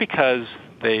environment, not because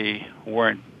they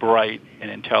weren't bright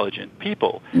and intelligent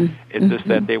people. It's just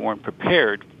that they weren't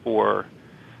prepared for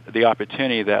the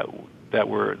opportunity that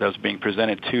was being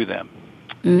presented to them.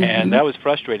 And that was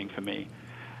frustrating for me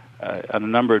on a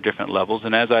number of different levels.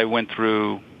 And as I went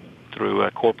through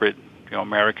corporate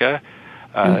America,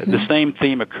 the same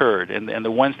theme occurred. And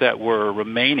the ones that were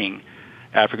remaining,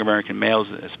 African American males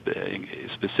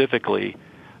specifically,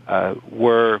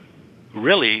 were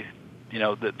really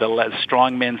the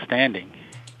strong men standing.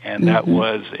 And that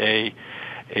was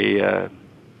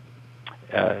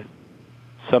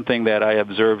something that I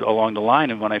observed along the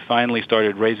line. And when I finally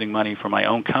started raising money for my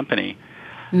own company,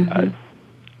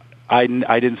 I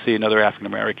didn't see another African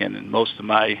American in most of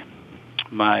my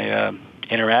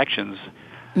interactions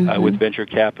with venture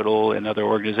capital and other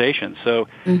organizations. So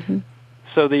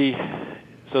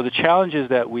the challenges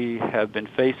that we have been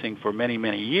facing for many,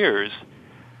 many years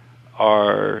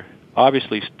are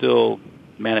obviously still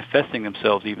manifesting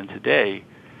themselves even today.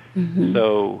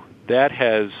 So that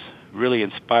has really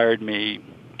inspired me,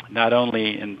 not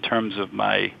only in terms of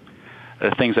the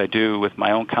things I do with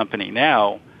my own company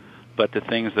now, but the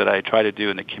things that I try to do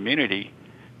in the community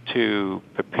to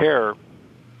prepare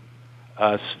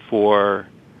us for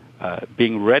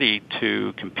being ready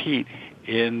to compete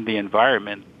in the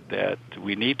environment that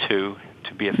we need to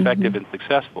be effective and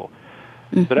successful.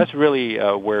 So that's really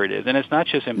where it is. And it's not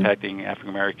just impacting African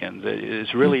Americans.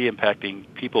 It's really impacting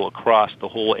people across the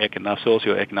whole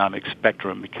socioeconomic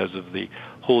spectrum because of the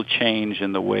whole change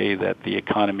in the way that the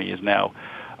economy is now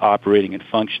operating and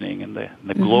functioning and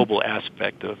the global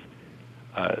aspect of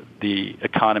the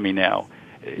economy now.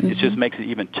 It just makes it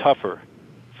even tougher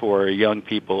for young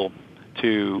people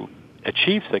to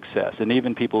achieve success, and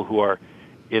even people who are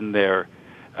in their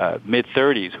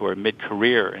mid-30s, who are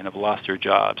mid-career and have lost their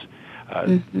jobs.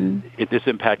 It is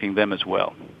impacting them as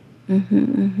well.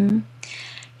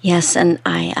 Yes, and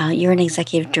you're an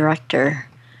executive director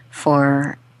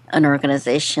for an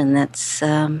organization that's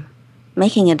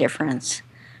making a difference.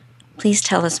 Please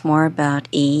tell us more about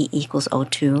E equals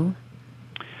O2.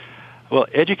 Well,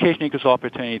 education equals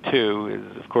opportunity, too,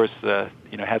 is, of course,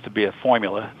 has to be a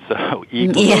formula. So E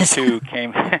equals O2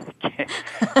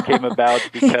 came about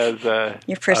because...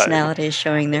 your personality is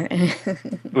showing there.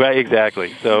 Right,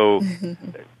 exactly. So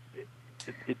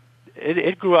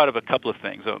it grew out of a couple of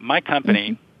things. So my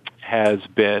company has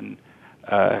been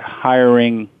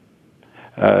hiring,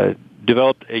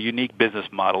 developed a unique business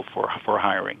model for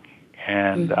hiring.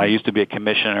 And I used to be a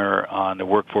commissioner on the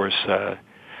workforce...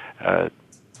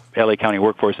 LA County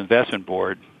Workforce Investment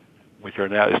Board, which is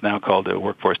now called the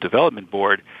Workforce Development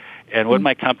Board. And what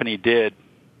my company did,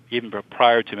 even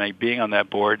prior to me being on that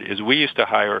board, is we used to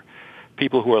hire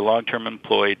people who are long-term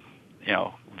employed,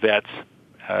 vets,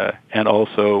 and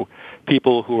also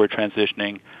people who are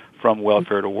transitioning from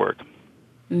welfare to work.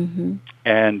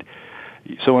 And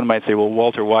someone might say, well,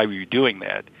 Walter, why were you doing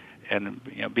that? And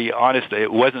be honest,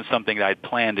 it wasn't something that I'd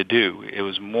planned to do. It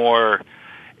was more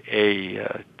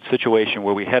a situation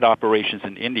where we had operations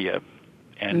in India,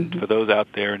 and for those out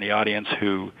there in the audience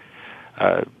who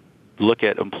look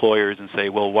at employers and say,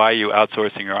 well, why are you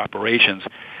outsourcing your operations?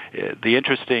 The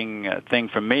interesting thing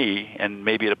for me, and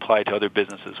maybe it applied to other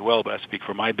businesses as well, but I speak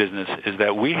for my business, is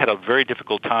that we had a very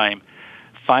difficult time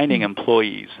finding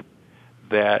employees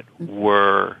that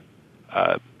were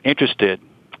interested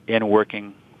in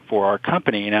working for our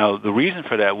company. Now, the reason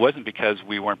for that wasn't because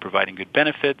we weren't providing good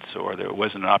benefits or there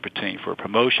wasn't an opportunity for a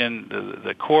promotion.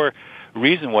 The core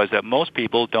reason was that most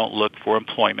people don't look for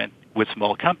employment with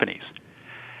small companies.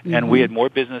 And we had more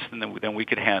business than we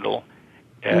could handle,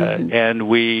 and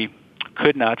we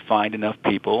could not find enough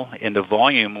people in the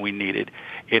volume we needed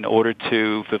in order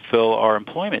to fulfill our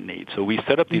employment needs. So we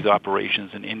set up these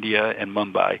operations in India and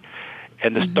Mumbai.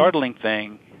 And the startling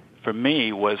thing for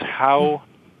me was how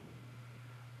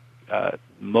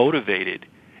motivated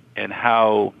and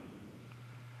how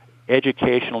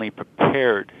educationally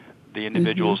prepared the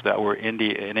individuals that were in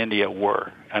India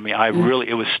were. I mean,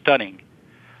 it was stunning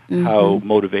how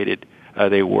motivated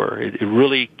they were. It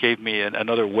really gave me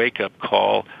another wake-up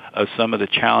call of some of the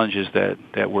challenges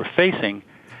that we're facing,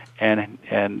 and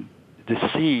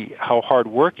to see how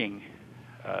hardworking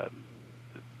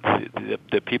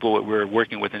the people that we're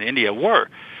working with in India were.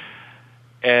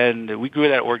 And we grew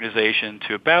that organization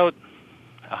to about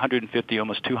 150,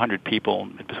 almost 200 people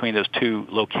between those two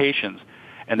locations.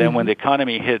 And then when the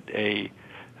economy hit a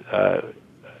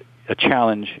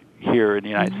challenge here in the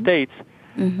United States,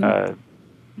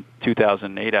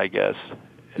 2008, I guess,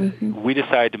 we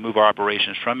decided to move our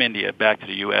operations from India back to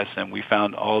the U.S., and we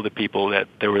found all the people that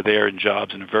were there in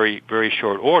jobs in a very, very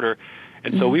short order.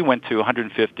 And so we went to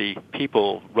 150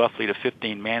 people, roughly to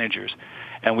 15 managers,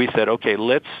 and we said, okay,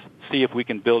 let's see if we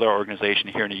can build our organization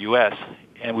here in the U.S.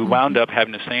 And we wound up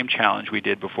having the same challenge we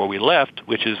did before we left,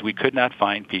 which is we could not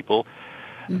find people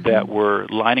that were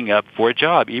lining up for a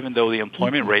job, even though the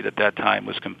employment rate at that time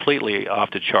was completely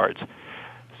off the charts.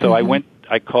 So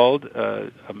I called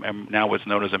now what's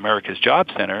known as America's Job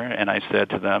Center, and I said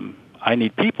to them, I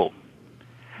need people.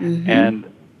 And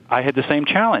I had the same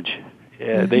challenge.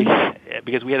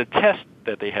 Because we had a test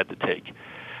that they had to take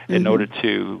in order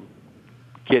to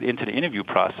get into the interview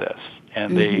process.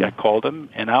 And I called them,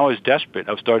 and I was desperate.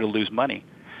 I was starting to lose money.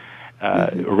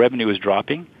 Revenue was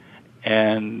dropping,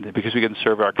 and because we couldn't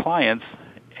serve our clients,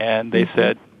 and they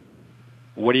said,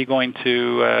 what are you going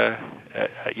to,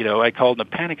 I called in a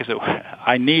panic. I said,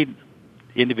 I need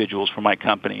individuals for my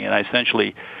company. And I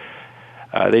essentially,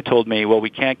 they told me, well, we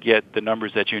can't get the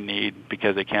numbers that you need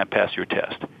because they can't pass your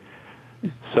test.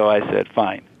 So I said,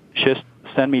 fine, just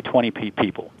send me 20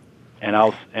 people, and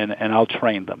I'll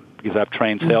train them, because I've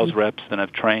trained sales reps and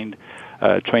I've trained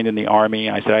in the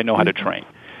Army. I said, I know how to train.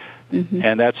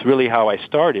 And that's really how I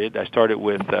started. I started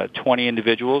with 20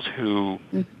 individuals who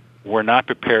were not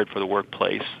prepared for the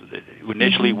workplace.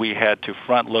 Initially, we had to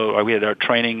front load, or we had our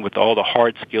training with all the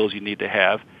hard skills you need to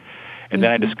have. And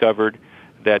then I discovered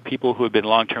that people who had been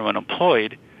long-term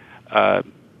unemployed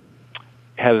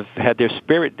have had their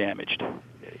spirit damaged.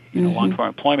 Long-term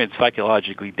employment is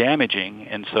psychologically damaging,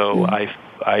 and so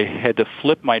I had to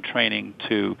flip my training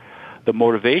to the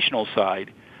motivational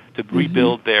side to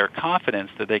rebuild their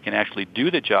confidence that they can actually do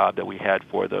the job that we had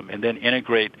for them, and then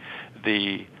integrate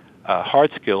the hard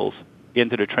skills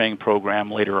into the training program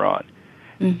later on.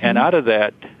 And out of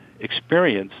that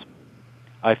experience,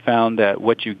 I found that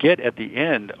what you get at the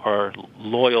end are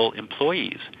loyal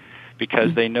employees,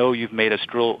 because they know you've made a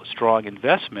strong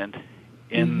investment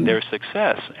in their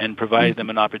success and provided them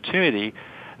an opportunity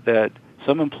that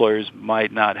some employers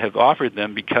might not have offered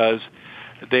them because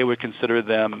they would consider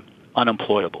them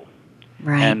unemployable.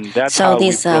 Right. And that's how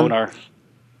we've grown our...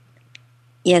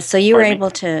 Yes, so you were able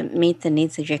to meet the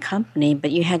needs of your company, but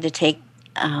you had to take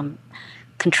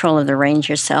control of the reins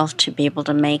yourself to be able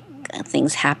to make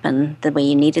things happen the way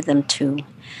you needed them to.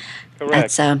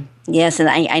 Correct. Yes, and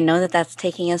I know that's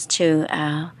taking us to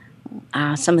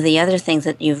some of the other things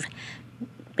that you've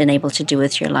been able to do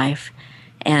with your life,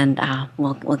 and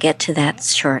we'll get to that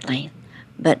shortly.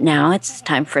 But now it's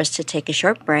time for us to take a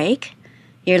short break.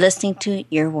 You're listening to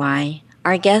Your Why.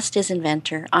 Our guest is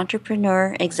inventor,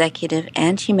 entrepreneur, executive,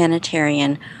 and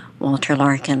humanitarian Walter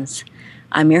Larkins.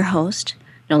 I'm your host,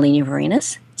 Nolina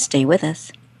Varinas. Stay with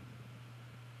us.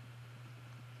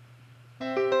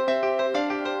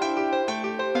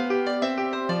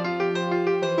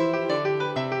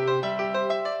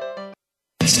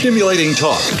 Stimulating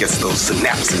talk. Gets those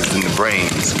synapses in the brain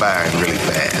firing really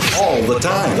fast. All the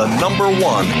time. The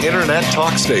 #1 Internet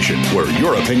talk station where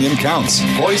your opinion counts.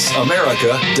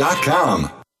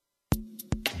 VoiceAmerica.com.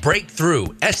 Breakthrough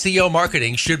SEO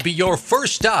marketing should be your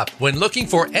first stop when looking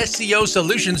for SEO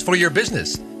solutions for your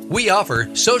business. We offer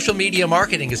social media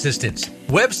marketing assistance,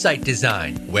 website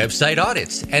design, website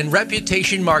audits, and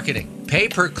reputation marketing,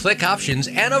 pay-per-click options,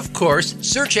 and of course,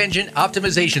 search engine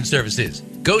optimization services.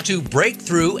 Go to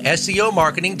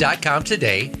breakthroughseomarketing.com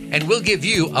today, and we'll give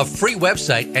you a free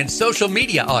website and social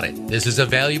media audit. This is a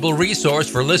valuable resource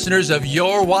for listeners of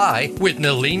Your Why with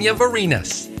Nalinia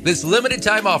Varinas. This limited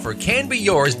time offer can be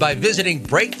yours by visiting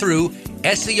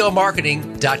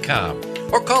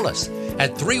breakthroughseomarketing.com or call us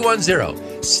at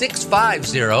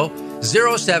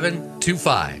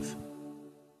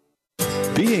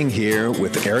 310-650-0725. Being Here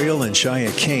with Ariel and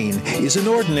Shia Kane is an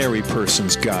ordinary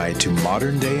person's guide to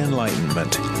modern-day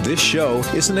enlightenment. This show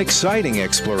is an exciting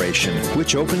exploration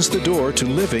which opens the door to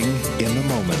living in the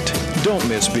moment. Don't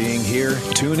miss Being Here.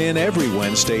 Tune in every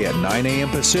Wednesday at 9 a.m.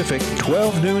 Pacific,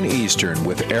 12 noon Eastern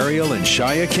with Ariel and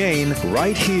Shia Kane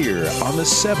right here on the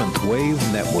Seventh Wave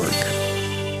Network.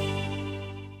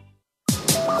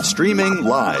 Streaming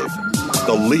live,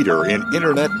 the leader in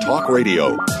Internet talk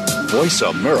radio.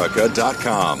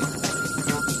 VoiceAmerica.com.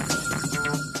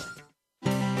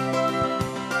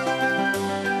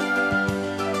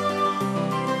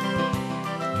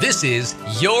 This is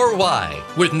Your Why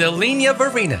with Nalinia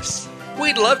Varinas.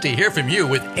 We'd love to hear from you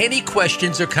with any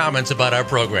questions or comments about our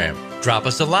program. Drop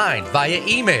us a line via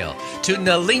email to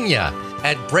Nalinia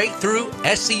at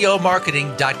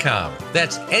breakthroughseomarketing.com.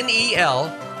 That's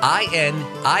NELINIA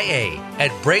at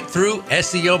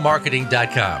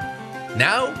breakthroughseomarketing.com.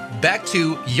 Now, back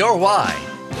to Your Why.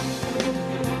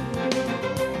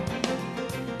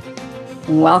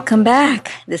 Welcome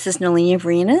back. This is Nalinia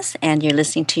Varinas, and you're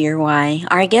listening to Your Why.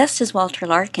 Our guest is Walter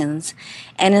Larkins,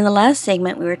 and in the last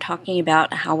segment, we were talking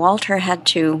about how Walter had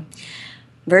to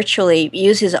virtually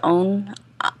use his own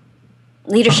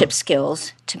leadership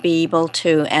skills to be able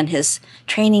to, and his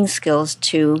training skills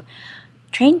to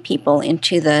train people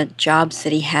into the jobs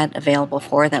that he had available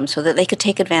for them so that they could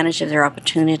take advantage of their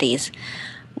opportunities.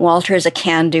 Walter is a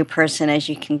can-do person, as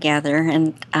you can gather,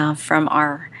 and from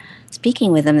our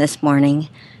speaking with him this morning.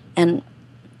 And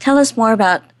tell us more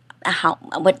about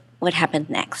what happened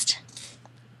next.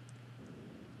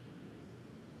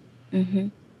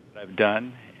 What I've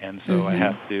done, and so I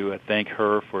have to thank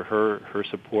her for her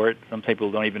support. Some people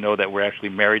don't even know that we're actually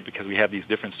married because we have these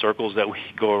different circles that we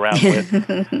go around with.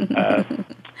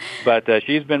 But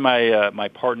she's been my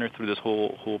partner through this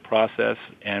whole process,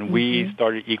 and we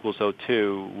started Equals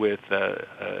O2 with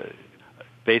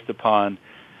based upon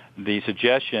the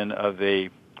suggestion of a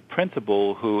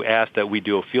principal who asked that we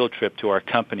do a field trip to our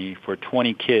company for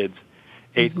 20 kids,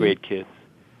 8th grade kids,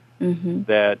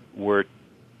 that were,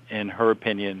 in her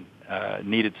opinion,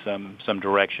 needed some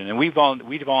direction. And we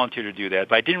volunteered to do that,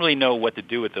 but I didn't really know what to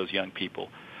do with those young people.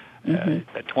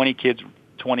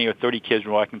 20 or 30 kids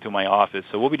were walking to my office.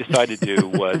 So what we decided to do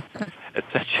was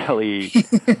essentially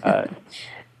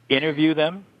interview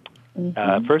them.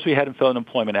 First, we had them fill an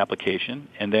employment application,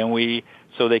 and then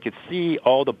so they could see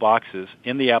all the boxes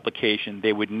in the application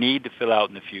they would need to fill out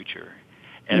in the future.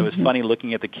 And it was funny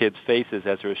looking at the kids' faces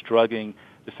as they were struggling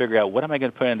to figure out, what am I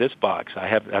going to put in this box?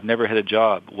 I've never had a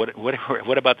job. What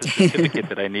about the certificate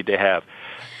that I need to have?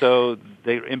 So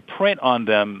they imprint on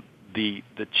them the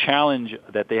challenge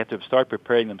that they have to start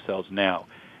preparing themselves now.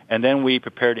 And then we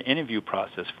prepared an interview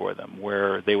process for them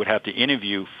where they would have to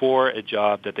interview for a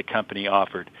job that the company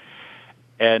offered,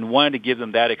 and wanted to give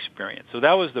them that experience. So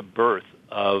that was the birth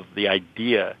of the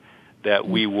idea that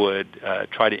we would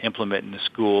try to implement in the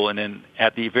school. And then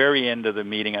at the very end of the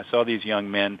meeting, I saw these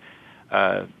young men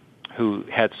who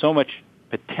had so much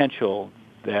potential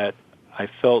that I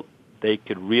felt they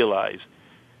could realize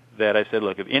that. I said,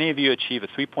 look, if any of you achieve a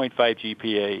 3.5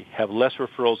 GPA, have less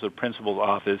referrals to the principal's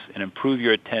office, and improve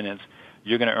your attendance,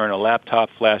 you're going to earn a laptop,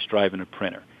 flash drive, and a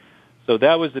printer. So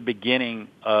that was the beginning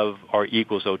of our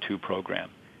Equals O2 program.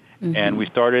 And we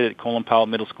started at Colin Powell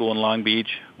Middle School in Long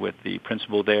Beach with the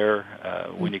principal there,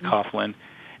 Wendy Coughlin.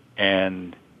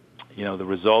 And, the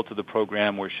results of the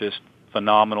program were just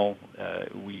phenomenal.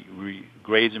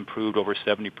 Grades improved over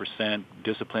 70%.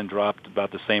 Discipline dropped about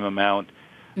the same amount.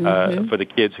 For the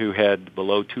kids who had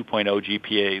below 2.0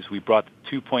 GPAs, we brought the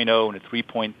 2.0 and a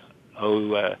 3.5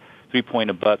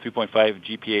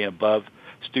 GPA and above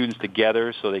students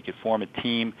together so they could form a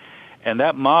team. And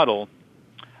that model,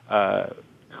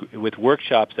 with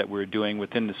workshops that we were doing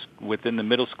within the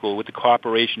middle school, with the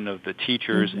cooperation of the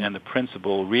teachers and the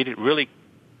principal, really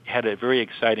had a very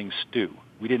exciting stew.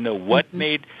 We didn't know what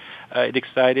made it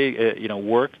exciting,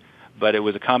 work, but it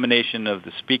was a combination of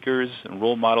the speakers and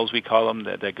role models, we call them,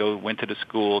 that went to the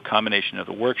school, a combination of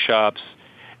the workshops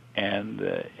and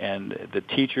the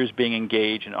teachers being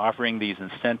engaged and offering these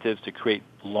incentives to create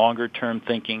longer-term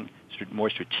thinking, more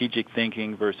strategic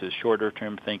thinking versus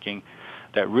shorter-term thinking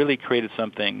that really created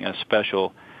something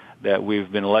special that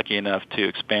we've been lucky enough to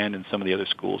expand in some of the other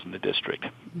schools in the district.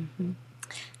 Mm-hmm.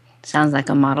 Sounds like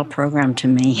a model program to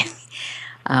me,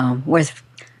 worth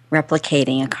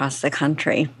replicating across the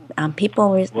country. Well,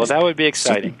 that would be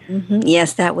exciting. Mm-hmm.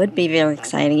 Yes, that would be very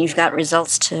exciting. You've got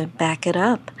results to back it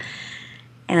up.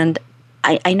 And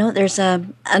I know there's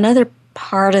another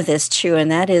part of this, too, and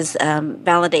that is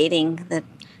validating that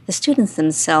the students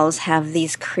themselves have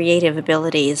these creative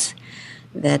abilities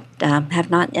that have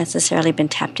not necessarily been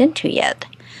tapped into yet.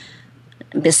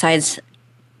 Besides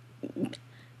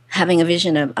having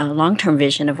a long-term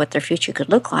vision of what their future could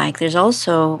look like, there's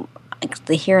also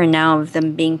the here and now of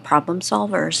them being problem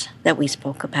solvers that we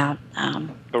spoke about.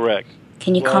 Correct.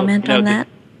 Can you comment on that?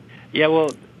 Yeah, well,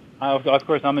 of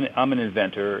course, I'm an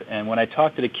inventor, and when I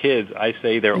talk to the kids, I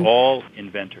say they're all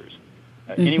inventors.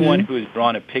 Anyone who has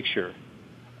drawn a picture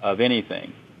of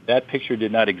anything, that picture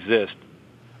did not exist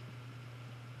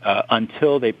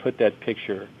until they put that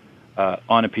picture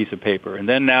on a piece of paper, and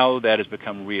then now that has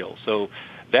become real. So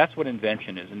that's what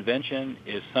invention is. Invention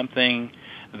is something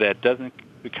that doesn't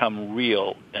become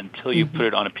real until you put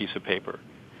it on a piece of paper.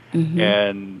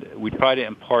 And we try to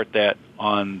impart that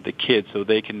on the kids so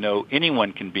they can know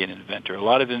anyone can be an inventor. A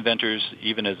lot of inventors,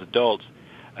 even as adults,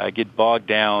 get bogged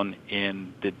down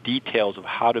in the details of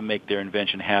how to make their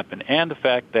invention happen, and the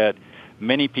fact that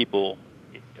many people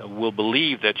will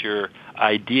believe that your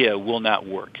idea will not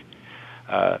work,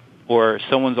 or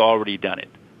someone's already done it,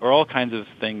 or all kinds of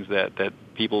things that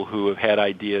people who have had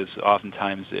ideas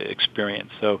oftentimes experience.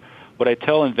 So what I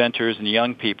tell inventors and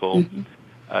young people,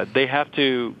 they have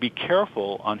to be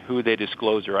careful on who they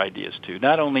disclose their ideas to,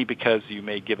 not only because you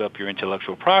may give up your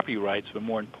intellectual property rights, but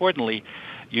more importantly,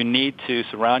 you need to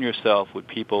surround yourself with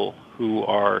people who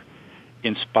are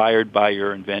inspired by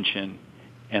your invention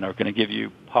and are going to give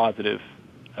you positive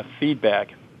feedback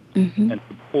and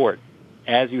support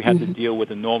as you have to deal with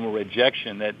the normal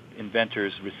rejection that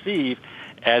inventors receive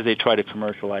as they try to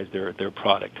commercialize their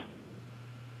product.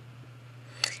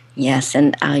 Yes,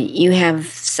 and you have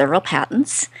several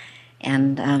patents,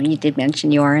 and you did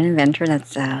mention you are an inventor.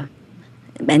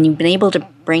 And you've been able to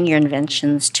bring your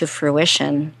inventions to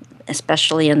fruition,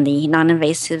 especially in the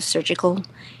non-invasive surgical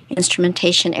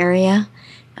instrumentation area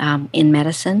in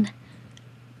medicine.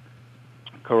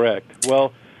 Correct.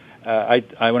 Well,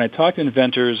 when I talk to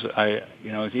inventors,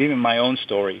 it's even my own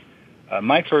story.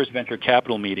 My first venture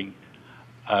capital meeting,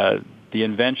 the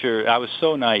inventor, I was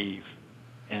so naive,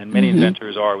 and many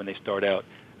inventors are when they start out.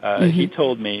 He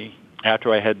told me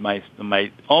after I had my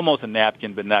almost a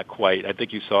napkin, but not quite. I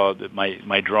think you saw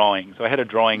my drawing. So I had a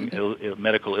drawing, a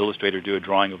medical illustrator do a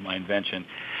drawing of my invention,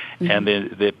 and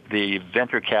the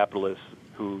venture capitalists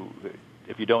who,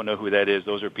 if you don't know who that is,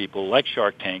 those are people like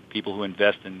Shark Tank, people who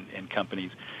invest in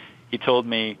companies. He told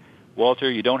me, Walter,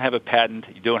 you don't have a patent,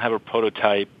 you don't have a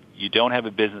prototype, you don't have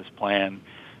a business plan,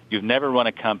 you've never run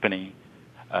a company.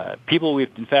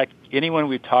 In fact, anyone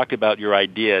we've talked about your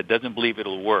idea doesn't believe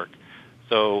it'll work.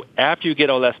 So after you get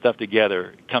all that stuff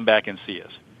together, come back and see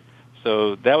us.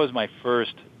 So that was my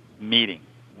first meeting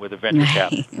with a venture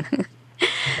capitalist.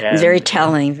 Very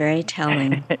telling, very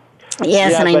telling.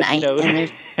 Yes,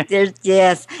 and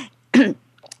yes.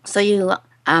 So you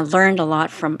learned a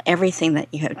lot from everything that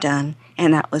you have done,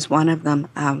 and that was one of them,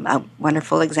 a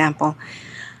wonderful example.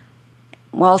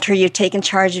 Walter, you've taken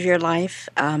charge of your life,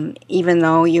 even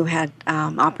though you had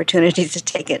opportunities to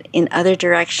take it in other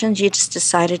directions. You just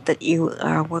decided that you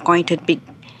were going to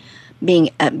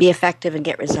be effective and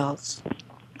get results.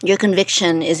 Your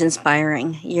conviction is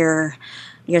inspiring. Your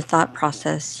thought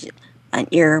process,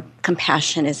 your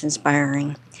compassion is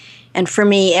inspiring. And for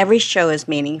me, every show is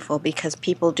meaningful because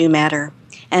people do matter.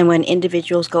 And when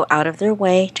individuals go out of their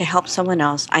way to help someone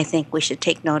else, I think we should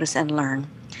take notice and learn.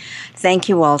 Thank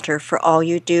you, Walter, for all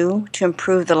you do to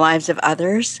improve the lives of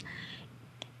others.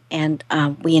 And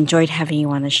we enjoyed having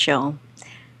you on the show.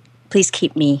 Please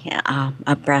keep me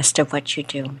abreast of what you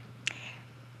do.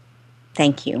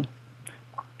 Thank you.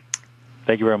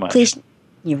 Thank you very much.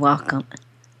 You're welcome.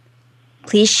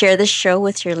 Please share this show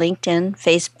with your LinkedIn,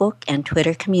 Facebook, and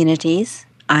Twitter communities.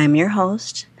 I'm your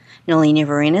host, Nolina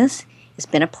Varinas. It's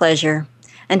been a pleasure.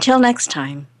 Until next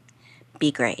time,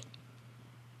 be great.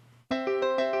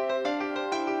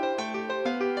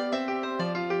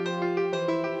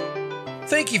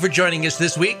 Thank you for joining us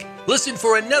this week. Listen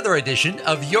for another edition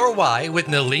of Your Why with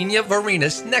Nolina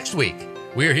Varinas next week.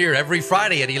 We're here every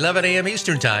Friday at 11 a.m.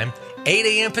 Eastern Time, 8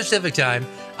 a.m. Pacific Time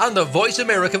on the Voice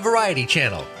America Variety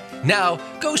Channel. Now,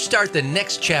 go start the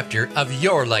next chapter of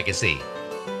your legacy.